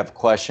team if you have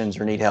questions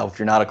or need help. If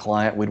you're not a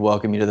client, we'd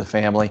welcome you to the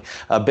family.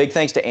 Big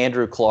thanks to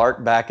Andrew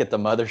Clark back at the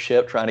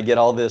mothership trying to get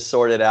all this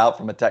sorted out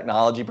from a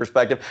technology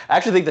perspective. I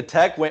actually think the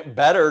tech went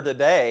better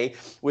today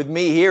with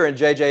me here and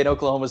JJ in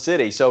Oklahoma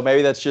City, so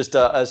maybe that's just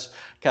us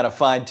kind of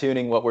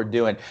fine-tuning what we're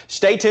doing.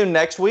 Stay tuned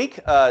next week.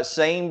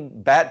 Same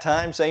bat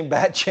time, same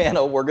bat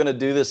channel. We're going to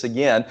do this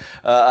again.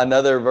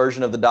 Another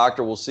version of the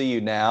Doctor Will See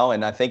You Now,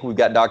 and I think we've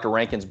got Dr.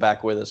 Rankins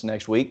back with us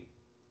next week.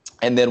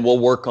 And then we'll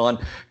work on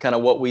kind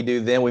of what we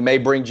do then. We may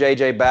bring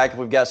JJ back if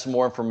we've got some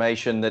more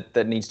information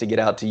that needs to get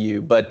out to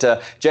you. But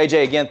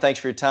JJ, again, thanks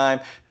for your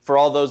time. For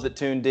all those that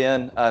tuned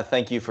in,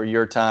 thank you for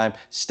your time.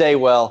 Stay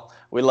well.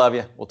 We love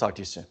you. We'll talk to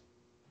you soon.